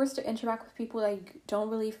of forced to interact with people that you don't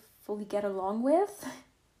really fully get along with.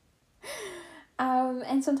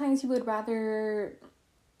 And sometimes you would rather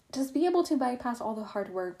just be able to bypass all the hard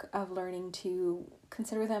work of learning to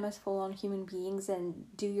consider them as full-on human beings and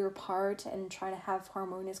do your part and try to have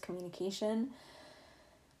harmonious communication.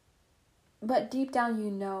 But deep down, you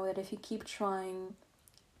know that if you keep trying,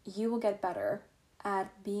 you will get better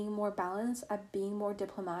at being more balanced, at being more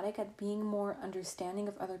diplomatic, at being more understanding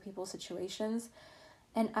of other people's situations,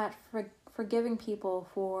 and at forgiving people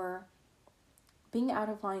for being out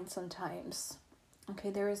of line sometimes. Okay,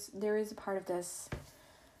 there is a part of this,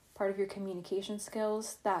 part of your communication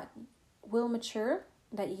skills that will mature,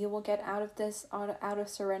 that you will get out of this, out of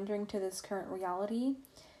surrendering to this current reality.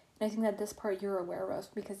 And I think that this part you're aware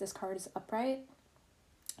of because this card is upright.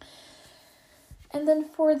 And then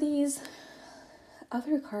for these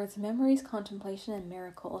other cards, memories, contemplation, and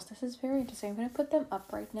miracles, this is very interesting. I'm going to put them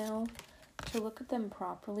up right now to look at them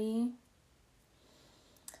properly.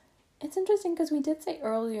 It's interesting because we did say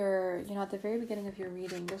earlier, at the very beginning of your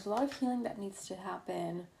reading, there's a lot of healing that needs to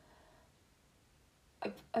happen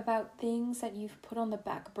about things that you've put on the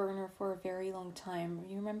back burner for a very long time.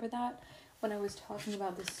 You remember that? When I was talking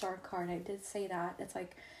about the Star card, I did say that. It's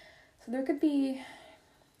like, so there could be,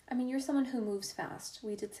 you're someone who moves fast.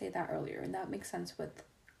 We did say that earlier, and that makes sense with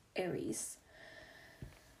Aries.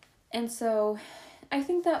 And so I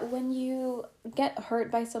think that when you get hurt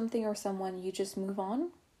by something or someone, you just move on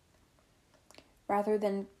rather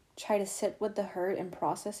than try to sit with the hurt and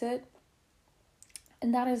process it.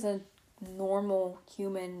 And that is a normal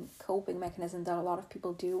human coping mechanism that a lot of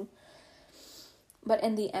people do. But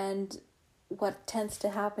in the end, what tends to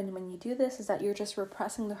happen when you do this is that you're just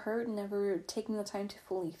repressing the hurt and never taking the time to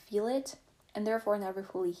fully feel it, and therefore never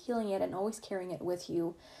fully healing it and always carrying it with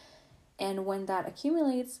you. And when that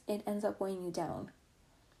accumulates, it ends up weighing you down.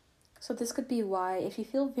 So this could be why, if you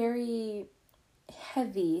feel very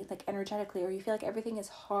heavy, like energetically, or you feel like everything is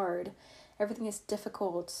hard, everything is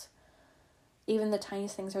difficult, even the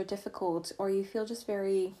tiniest things are difficult, or you feel just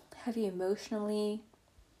very heavy emotionally,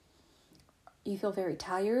 you feel very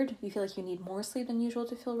tired, you feel like you need more sleep than usual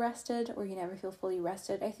to feel rested, or you never feel fully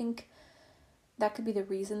rested, I think that could be the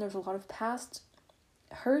reason. There's a lot of past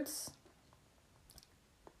hurts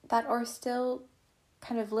that are still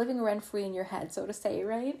kind of living rent-free in your head, so to say,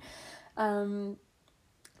 right?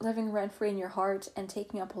 living rent-free in your heart and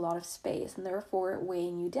taking up a lot of space, and therefore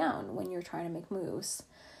weighing you down when you're trying to make moves.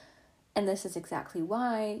 And this is exactly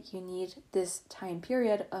why you need this time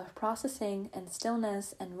period of processing and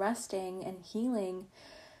stillness and resting and healing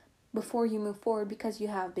before you move forward, because you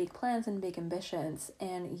have big plans and big ambitions,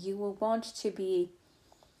 and you will want to be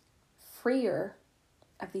freer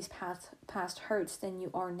of these past hurts than you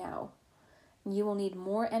are now. You will need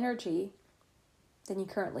more energy than you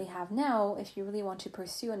currently have now if you really want to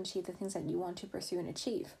pursue and achieve the things that you want to pursue and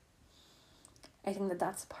achieve. I think that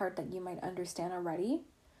that's the part that you might understand already.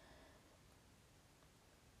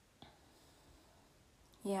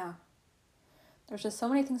 Yeah. There's just so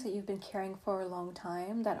many things that you've been carrying for a long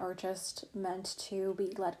time that are just meant to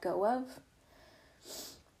be let go of.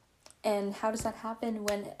 And how does that happen?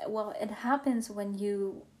 It happens when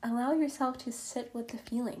you allow yourself to sit with the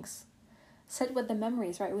feelings. Sit with the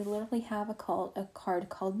memories, right? We literally have a card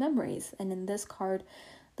called Memories. And in this card,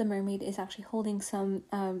 the mermaid is actually holding some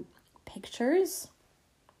pictures.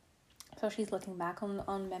 So she's looking back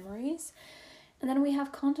on memories. And then we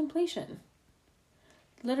have Contemplation.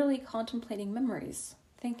 Literally contemplating memories.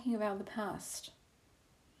 Thinking about the past.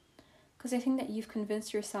 Because I think that you've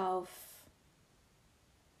convinced yourself,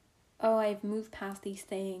 oh, I've moved past these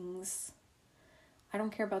things. I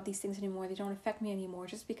don't care about these things anymore. They don't affect me anymore,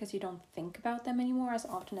 just because you don't think about them anymore as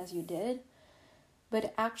often as you did.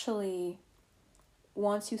 But actually,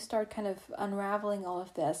 once you start kind of unraveling all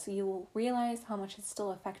of this, you will realize how much it's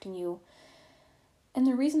still affecting you. And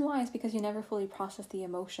the reason why is because you never fully process the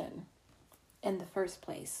emotion in the first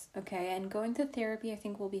place, okay? And going to therapy, I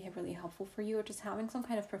think, will be really helpful for you, or just having some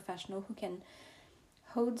kind of professional who can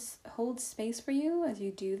hold space for you as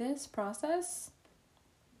you do this process,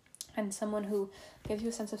 and someone who gives you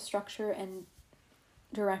a sense of structure and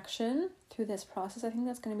direction through this process. I think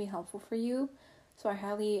that's going to be helpful for you. So I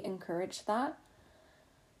highly encourage that.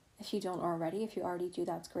 If you don't already, if you already do,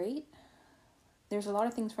 that's great. There's a lot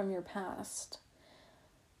of things from your past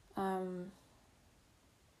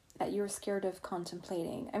that you're scared of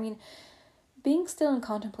contemplating. I mean, being still and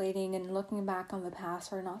contemplating and looking back on the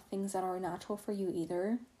past are not things that are natural for you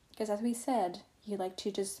either. Because as we said, you like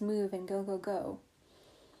to just move and go.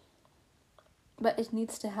 But it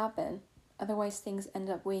needs to happen. Otherwise, things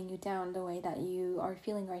end up weighing you down the way that you are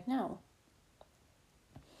feeling right now.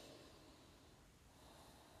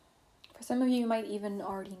 For some of you might even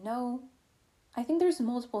already know. I think there's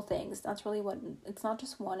multiple things. That's really it's not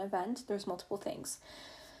just one event. There's multiple things.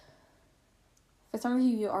 For some of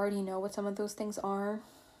you, you already know what some of those things are.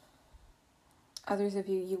 Others of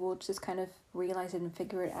you, you will just kind of realize it and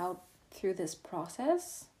figure it out through this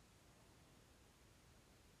process.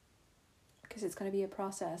 Because it's going to be a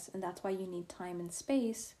process, and that's why you need time and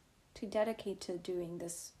space to dedicate to doing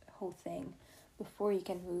this whole thing before you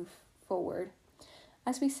can move forward.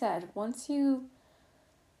 As we said, once you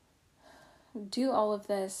do all of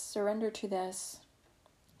this, surrender to this,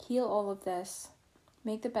 heal all of this,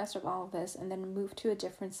 make the best of all of this, and then move to a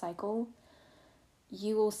different cycle,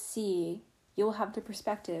 you'll have the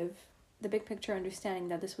perspective, the big picture understanding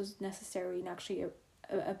that this was necessary and actually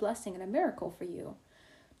a blessing and a miracle for you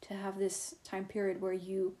to have this time period where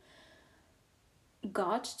you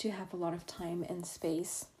got to have a lot of time and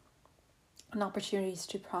space and opportunities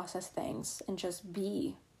to process things and just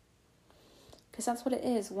be. Because that's what it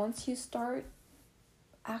is. Once you start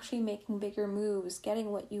actually making bigger moves,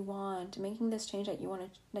 getting what you want, making this change that you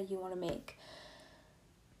want to make,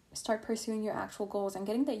 start pursuing your actual goals and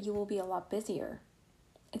getting that you will be a lot busier.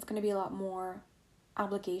 It's going to be a lot more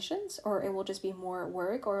obligations, or it will just be more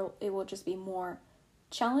work, or it will just be more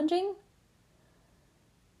challenging.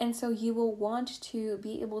 And so you will want to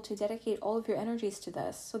be able to dedicate all of your energies to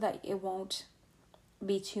this so that it won't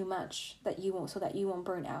be too much, so that you won't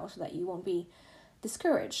burn out, so that you won't be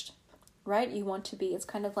discouraged, right? You want to be, it's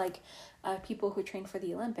kind of like people who train for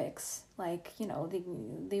the Olympics, like, you know,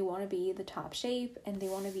 they want to be the top shape, and they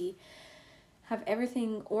want to have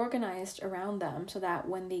everything organized around them so that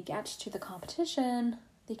when they get to the competition,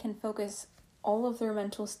 they can focus all of their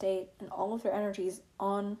mental state and all of their energies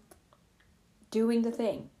on doing the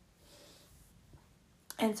thing.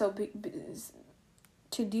 And so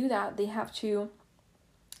to do that, they have to,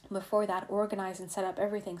 before that, organize and set up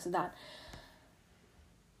everything so that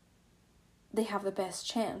they have the best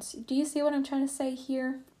chance. Do you see what I'm trying to say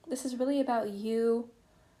here? This is really about you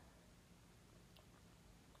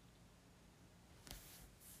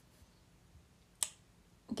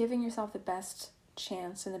giving yourself the best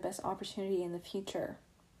chance and the best opportunity in the future.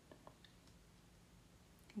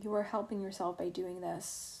 You are helping yourself by doing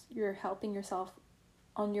this. You're helping yourself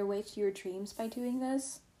on your way to your dreams by doing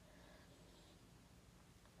this.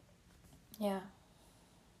 Yeah.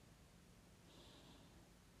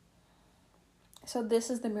 So this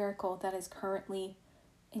is the miracle that is currently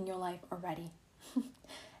in your life already.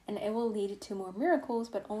 And it will lead to more miracles,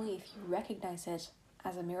 but only if you recognize it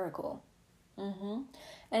as a miracle. And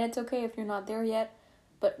it's okay if you're not there yet,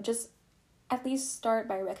 but just at least start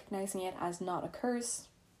by recognizing it as not a curse.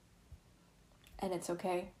 And it's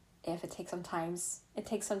okay if it takes some time. It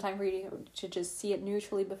takes some time for you to just see it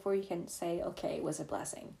neutrally before you can say, okay, it was a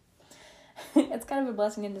blessing. It's kind of a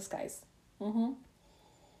blessing in disguise. And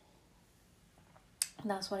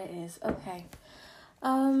that's what it is. Okay.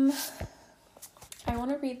 I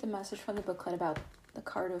want to read the message from the booklet about the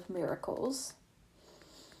card of miracles.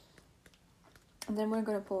 And then we're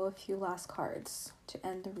going to pull a few last cards to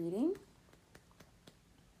end the reading.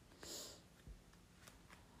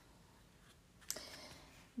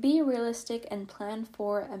 Be realistic and plan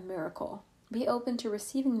for a miracle. Be open to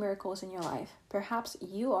receiving miracles in your life. Perhaps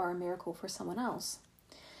you are a miracle for someone else.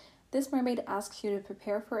 This mermaid asks you to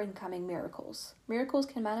prepare for incoming miracles. Miracles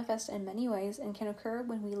can manifest in many ways and can occur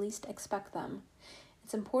when we least expect them.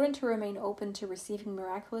 It's important to remain open to receiving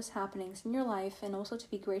miraculous happenings in your life and also to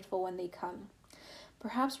be grateful when they come.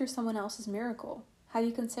 Perhaps you're someone else's miracle. Have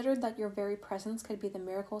you considered that your very presence could be the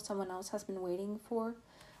miracle someone else has been waiting for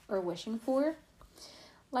or wishing for?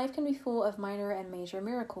 Life can be full of minor and major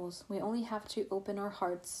miracles. We only have to open our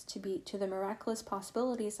hearts to the miraculous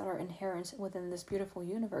possibilities that are inherent within this beautiful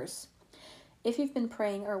universe. If you've been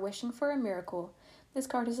praying or wishing for a miracle, this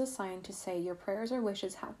card is a sign to say your prayers or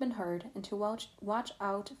wishes have been heard and to watch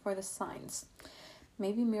out for the signs.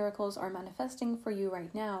 Maybe miracles are manifesting for you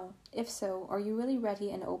right now. If so, are you really ready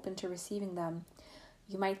and open to receiving them?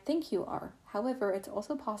 You might think you are. However, it's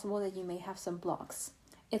also possible that you may have some blocks.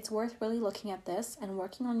 It's worth really looking at this and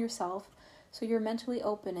working on yourself so you're mentally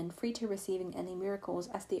open and free to receiving any miracles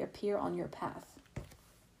as they appear on your path.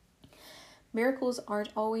 Miracles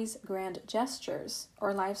aren't always grand gestures.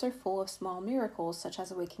 Our lives are full of small miracles such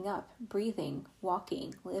as waking up, breathing,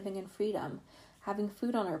 walking, living in freedom, having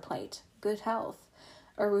food on our plate, good health,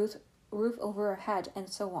 a roof over our head, and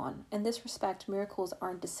so on. In this respect, miracles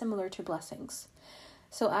aren't dissimilar to blessings.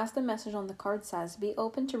 So as the message on the card says, be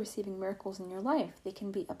open to receiving miracles in your life. They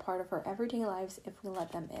can be a part of our everyday lives if we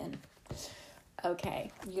let them in.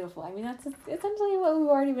 Okay, beautiful. I mean, that's essentially what we've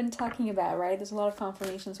already been talking about, right? There's a lot of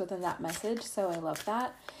confirmations within that message, so I love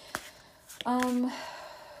that.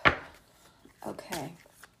 Okay.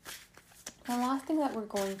 The last thing that we're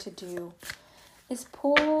going to do is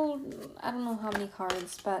pull, I don't know how many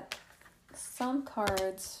cards, but some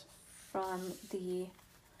cards from the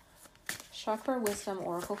Chakra Wisdom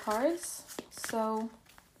Oracle cards. So,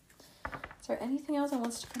 is there anything else that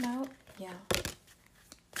wants to come out? Yeah.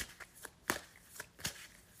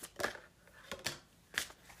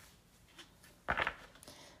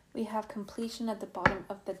 We have completion at the bottom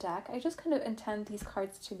of the deck. I just kind of intend these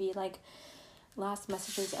cards to be like last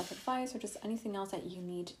messages of advice or just anything else that you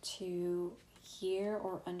need to hear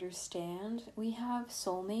or understand. We have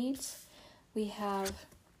soulmate, we have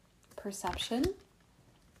perception,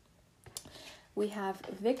 we have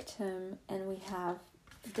victim, and we have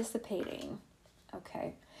dissipating.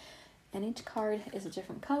 Okay. And each card is a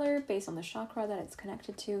different color based on the chakra that it's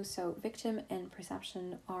connected to. So victim and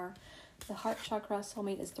perception are the heart chakra,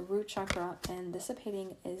 soulmate is the root chakra, and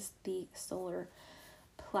dissipating is the solar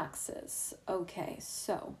plexus. Okay,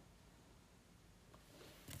 so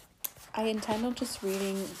I intend on just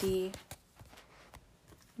reading the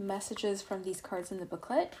messages from these cards in the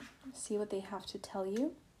booklet, see what they have to tell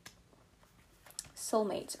you.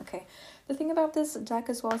 Soulmate. Okay, the thing about this deck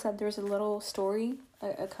as well is that there's a little story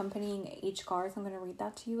accompanying each card. So I'm going to read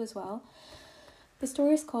that to you as well. The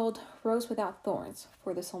story is called Rose Without Thorns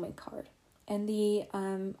for the soulmate card, and the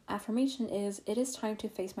affirmation is, it is time to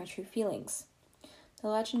face my true feelings. The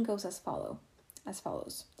legend goes as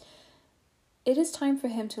follows. It is time for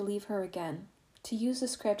him to leave her again, to use the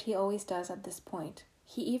script he always does at this point.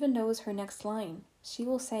 He even knows her next line. She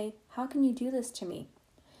will say, "How can you do this to me?"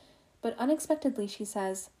 But unexpectedly she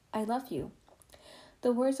says, "I love you."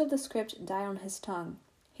 The words of the script die on his tongue.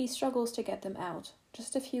 He struggles to get them out.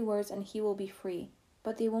 Just a few words and he will be free.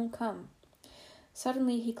 But they won't come.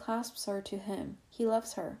 Suddenly he clasps her to him. He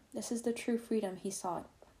loves her. This is the true freedom he sought.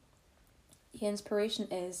 The inspiration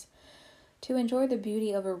is, to enjoy the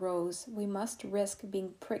beauty of a rose, we must risk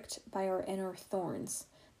being pricked by our inner thorns.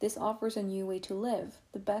 This offers a new way to live.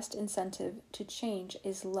 The best incentive to change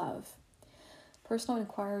is love. Personal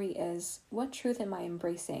inquiry is, what truth am I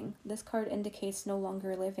embracing? This card indicates no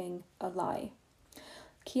longer living a lie.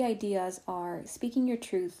 Key ideas are speaking your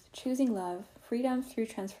truth, choosing love, freedom through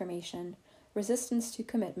transformation, resistance to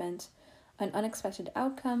commitment, an unexpected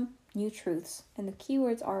outcome, new truths. And the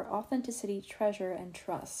keywords are authenticity, treasure, and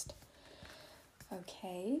trust.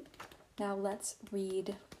 Okay, now let's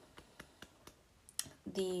read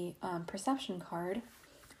the perception card.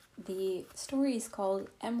 The story is called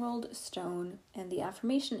Emerald Stone, and the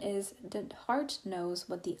affirmation is, the heart knows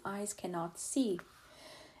what the eyes cannot see.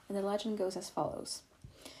 And the legend goes as follows.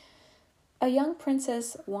 A young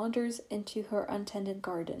princess wanders into her untended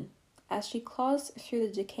garden. As she claws through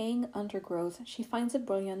the decaying undergrowth, she finds a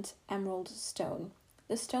brilliant emerald stone.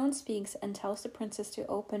 The stone speaks and tells the princess to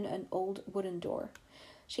open an old wooden door.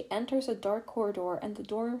 She enters a dark corridor and the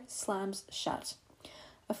door slams shut.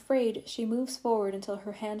 Afraid, she moves forward until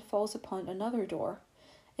her hand falls upon another door.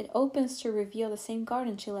 It opens to reveal the same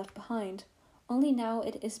garden she left behind. Only now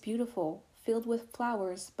it is beautiful, filled with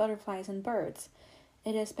flowers, butterflies, and birds.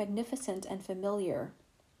 It is magnificent and familiar.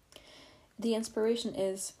 The inspiration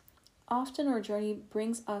is, often our journey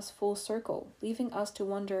brings us full circle, leaving us to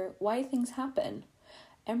wonder why things happen.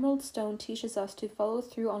 Emerald Stone teaches us to follow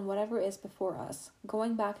through on whatever is before us.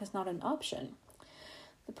 Going back is not an option.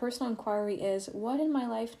 The personal inquiry is, what in my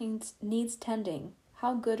life needs tending?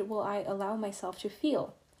 How good will I allow myself to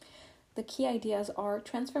feel? The key ideas are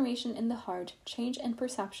transformation in the heart, change in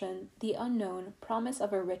perception, the unknown, promise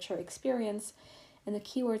of a richer experience, and the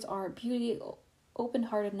keywords are beauty,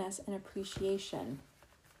 open-heartedness, and appreciation.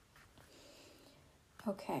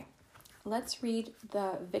 Okay, let's read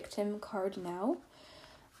the victim card now.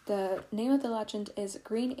 The name of the legend is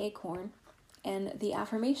Green Acorn, and the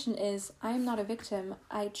affirmation is, I am not a victim,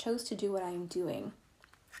 I chose to do what I am doing.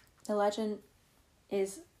 The legend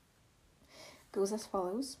goes as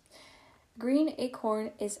follows. Green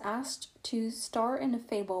Acorn is asked to star in a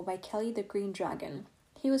fable by Kelly the Green Dragon.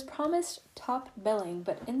 He was promised top billing,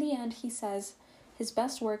 but in the end he says his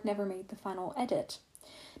best work never made the final edit.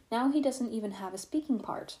 Now he doesn't even have a speaking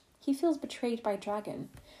part. He feels betrayed by Dragon.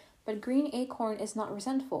 But Green Acorn is not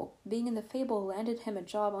resentful. Being in the fable landed him a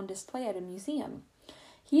job on display at a museum.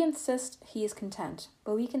 He insists he is content,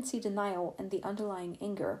 but we can see denial and the underlying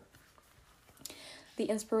anger. The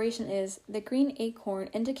inspiration is, the green acorn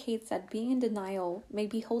indicates that being in denial may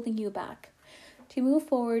be holding you back. To move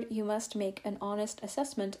forward, you must make an honest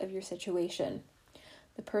assessment of your situation.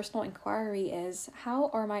 The personal inquiry is,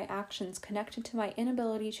 how are my actions connected to my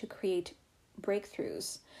inability to create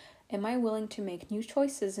breakthroughs? Am I willing to make new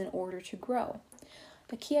choices in order to grow?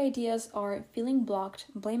 The key ideas are feeling blocked,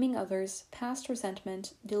 blaming others, past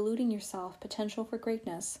resentment, deluding yourself, potential for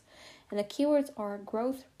greatness. And the keywords are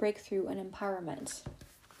growth, breakthrough, and empowerment.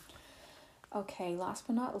 Okay, last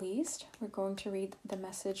but not least, we're going to read the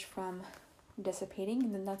message from Dissipating,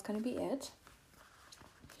 and then that's going to be it.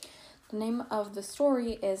 The name of the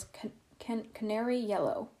story is Canary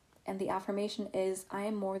Yellow, and the affirmation is, I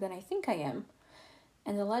am more than I think I am.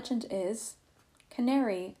 And the legend is,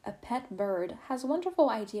 Canary, a pet bird, has wonderful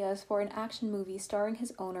ideas for an action movie starring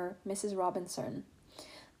his owner, Mrs. Robinson.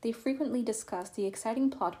 They frequently discuss the exciting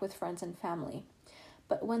plot with friends and family.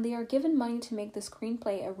 But when they are given money to make the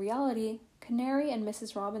screenplay a reality, Canary and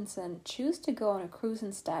Mrs. Robinson choose to go on a cruise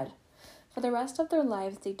instead. For the rest of their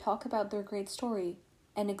lives, they talk about their great story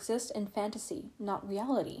and exist in fantasy, not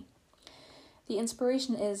reality. The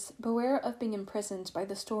inspiration is, beware of being imprisoned by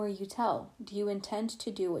the story you tell. Do you intend to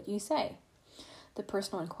do what you say? The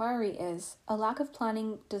personal inquiry is, a lack of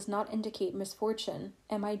planning does not indicate misfortune.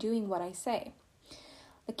 Am I doing what I say?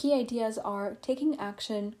 The key ideas are taking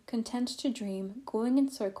action, content to dream, going in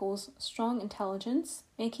circles, strong intelligence,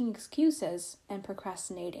 making excuses, and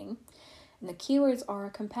procrastinating. And the keywords are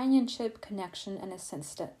companionship, connection, and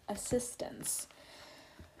assistance.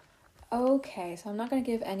 Okay, so I'm not going to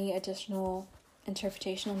give any additional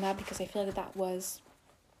interpretation on that because I feel like that was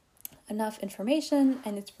enough information,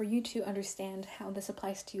 and it's for you to understand how this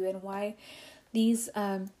applies to you and why these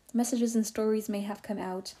messages and stories may have come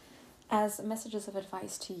out as messages of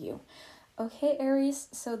advice to you. Okay, Aries,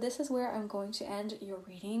 so this is where I'm going to end your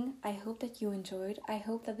reading. I hope that you enjoyed. I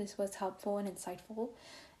hope that this was helpful and insightful.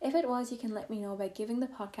 If it was, you can let me know by giving the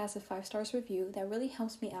podcast a 5-star review. That really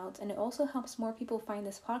helps me out, and it also helps more people find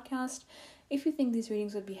this podcast if you think these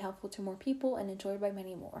readings would be helpful to more people and enjoyed by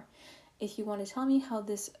many more. If you want to tell me how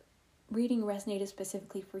this reading resonated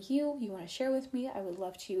specifically for you, you want to share with me, I would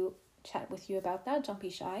love to chat with you about that. Don't be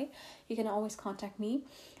shy. You can always contact me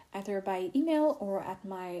either by email or in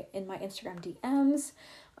my Instagram DMs.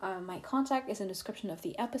 My contact is in the description of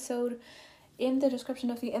the episode. In the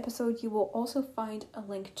description of the episode, you will also find a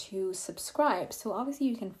link to subscribe. So obviously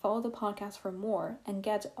you can follow the podcast for more and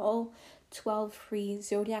get all 12 free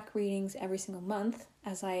zodiac readings every single month,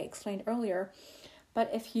 as I explained earlier.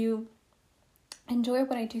 But if you enjoy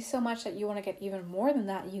what I do so much that you want to get even more than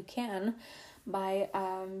that, you can. by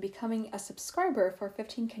becoming a subscriber for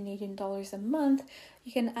 15 Canadian dollars a month,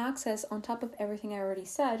 you can access, on top of everything I already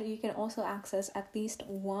said, you can also access at least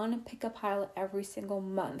one pick-up pile every single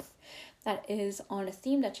month that is on a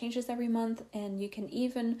theme that changes every month, and you can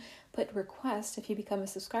even put requests if you become a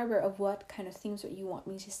subscriber of what kind of themes that you want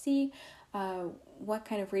me to see, what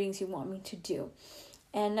kind of readings you want me to do.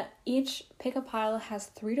 And each pick-up pile has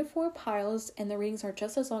 3 to 4 piles, and the readings are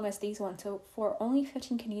just as long as these ones. So for only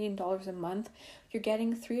 15 Canadian dollars a month, you're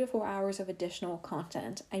getting 3 to 4 hours of additional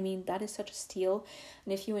content. I mean, that is such a steal.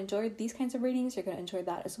 And if you enjoyed these kinds of readings, you're going to enjoy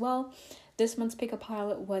that as well. This month's pick-up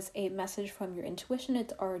pile was a message from your intuition.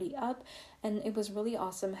 It's already up, and it was really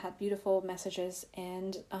awesome. Had beautiful messages,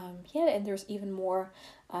 and and there's even more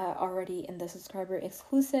already in the subscriber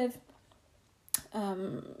exclusive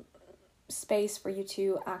space for you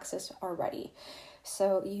to access already.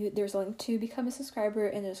 So there's a link to become a subscriber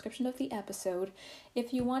in the description of the episode.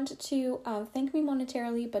 If you want to thank me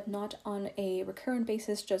monetarily, but not on a recurrent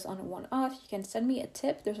basis, just on a one-off, you can send me a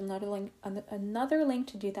tip. There's another link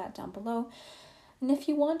to do that down below. And if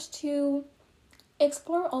you want to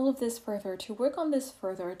explore all of this further, to work on this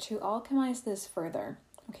further, to alchemize this further,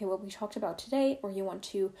 okay, what we talked about today, or you want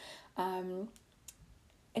to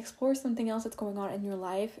explore something else that's going on in your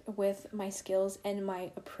life with my skills and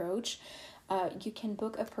my approach, you can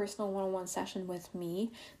book a personal one-on-one session with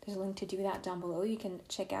me. There's a link to do that down below. You can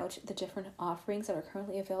check out the different offerings that are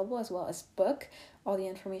currently available, as well as book. All the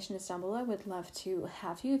information is down below. I would love to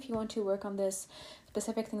have you. If you want to work on this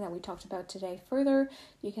specific thing that we talked about today further,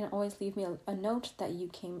 you can always leave me a note that you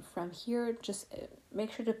came from here. Just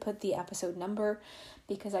make sure to put the episode number,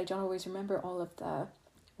 because I don't always remember all of the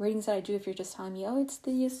readings that I do if you're just telling me, oh, it's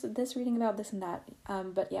this reading about this and that.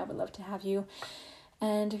 But yeah, I would love to have you.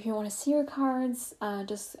 And if you want to see your cards,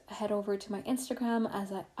 just head over to my Instagram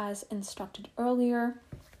as instructed earlier.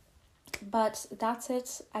 But that's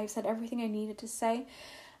it. I've said everything I needed to say.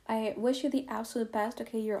 I wish you the absolute best.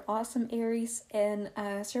 Okay, you're awesome, Aries, and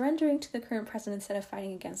surrendering to the current present instead of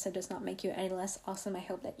fighting against it does not make you any less awesome. I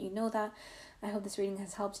hope that you know that. I hope this reading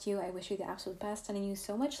has helped you. I wish you the absolute best, sending you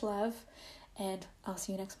so much love. And I'll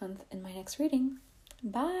see you next month in my next reading.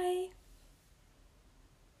 Bye!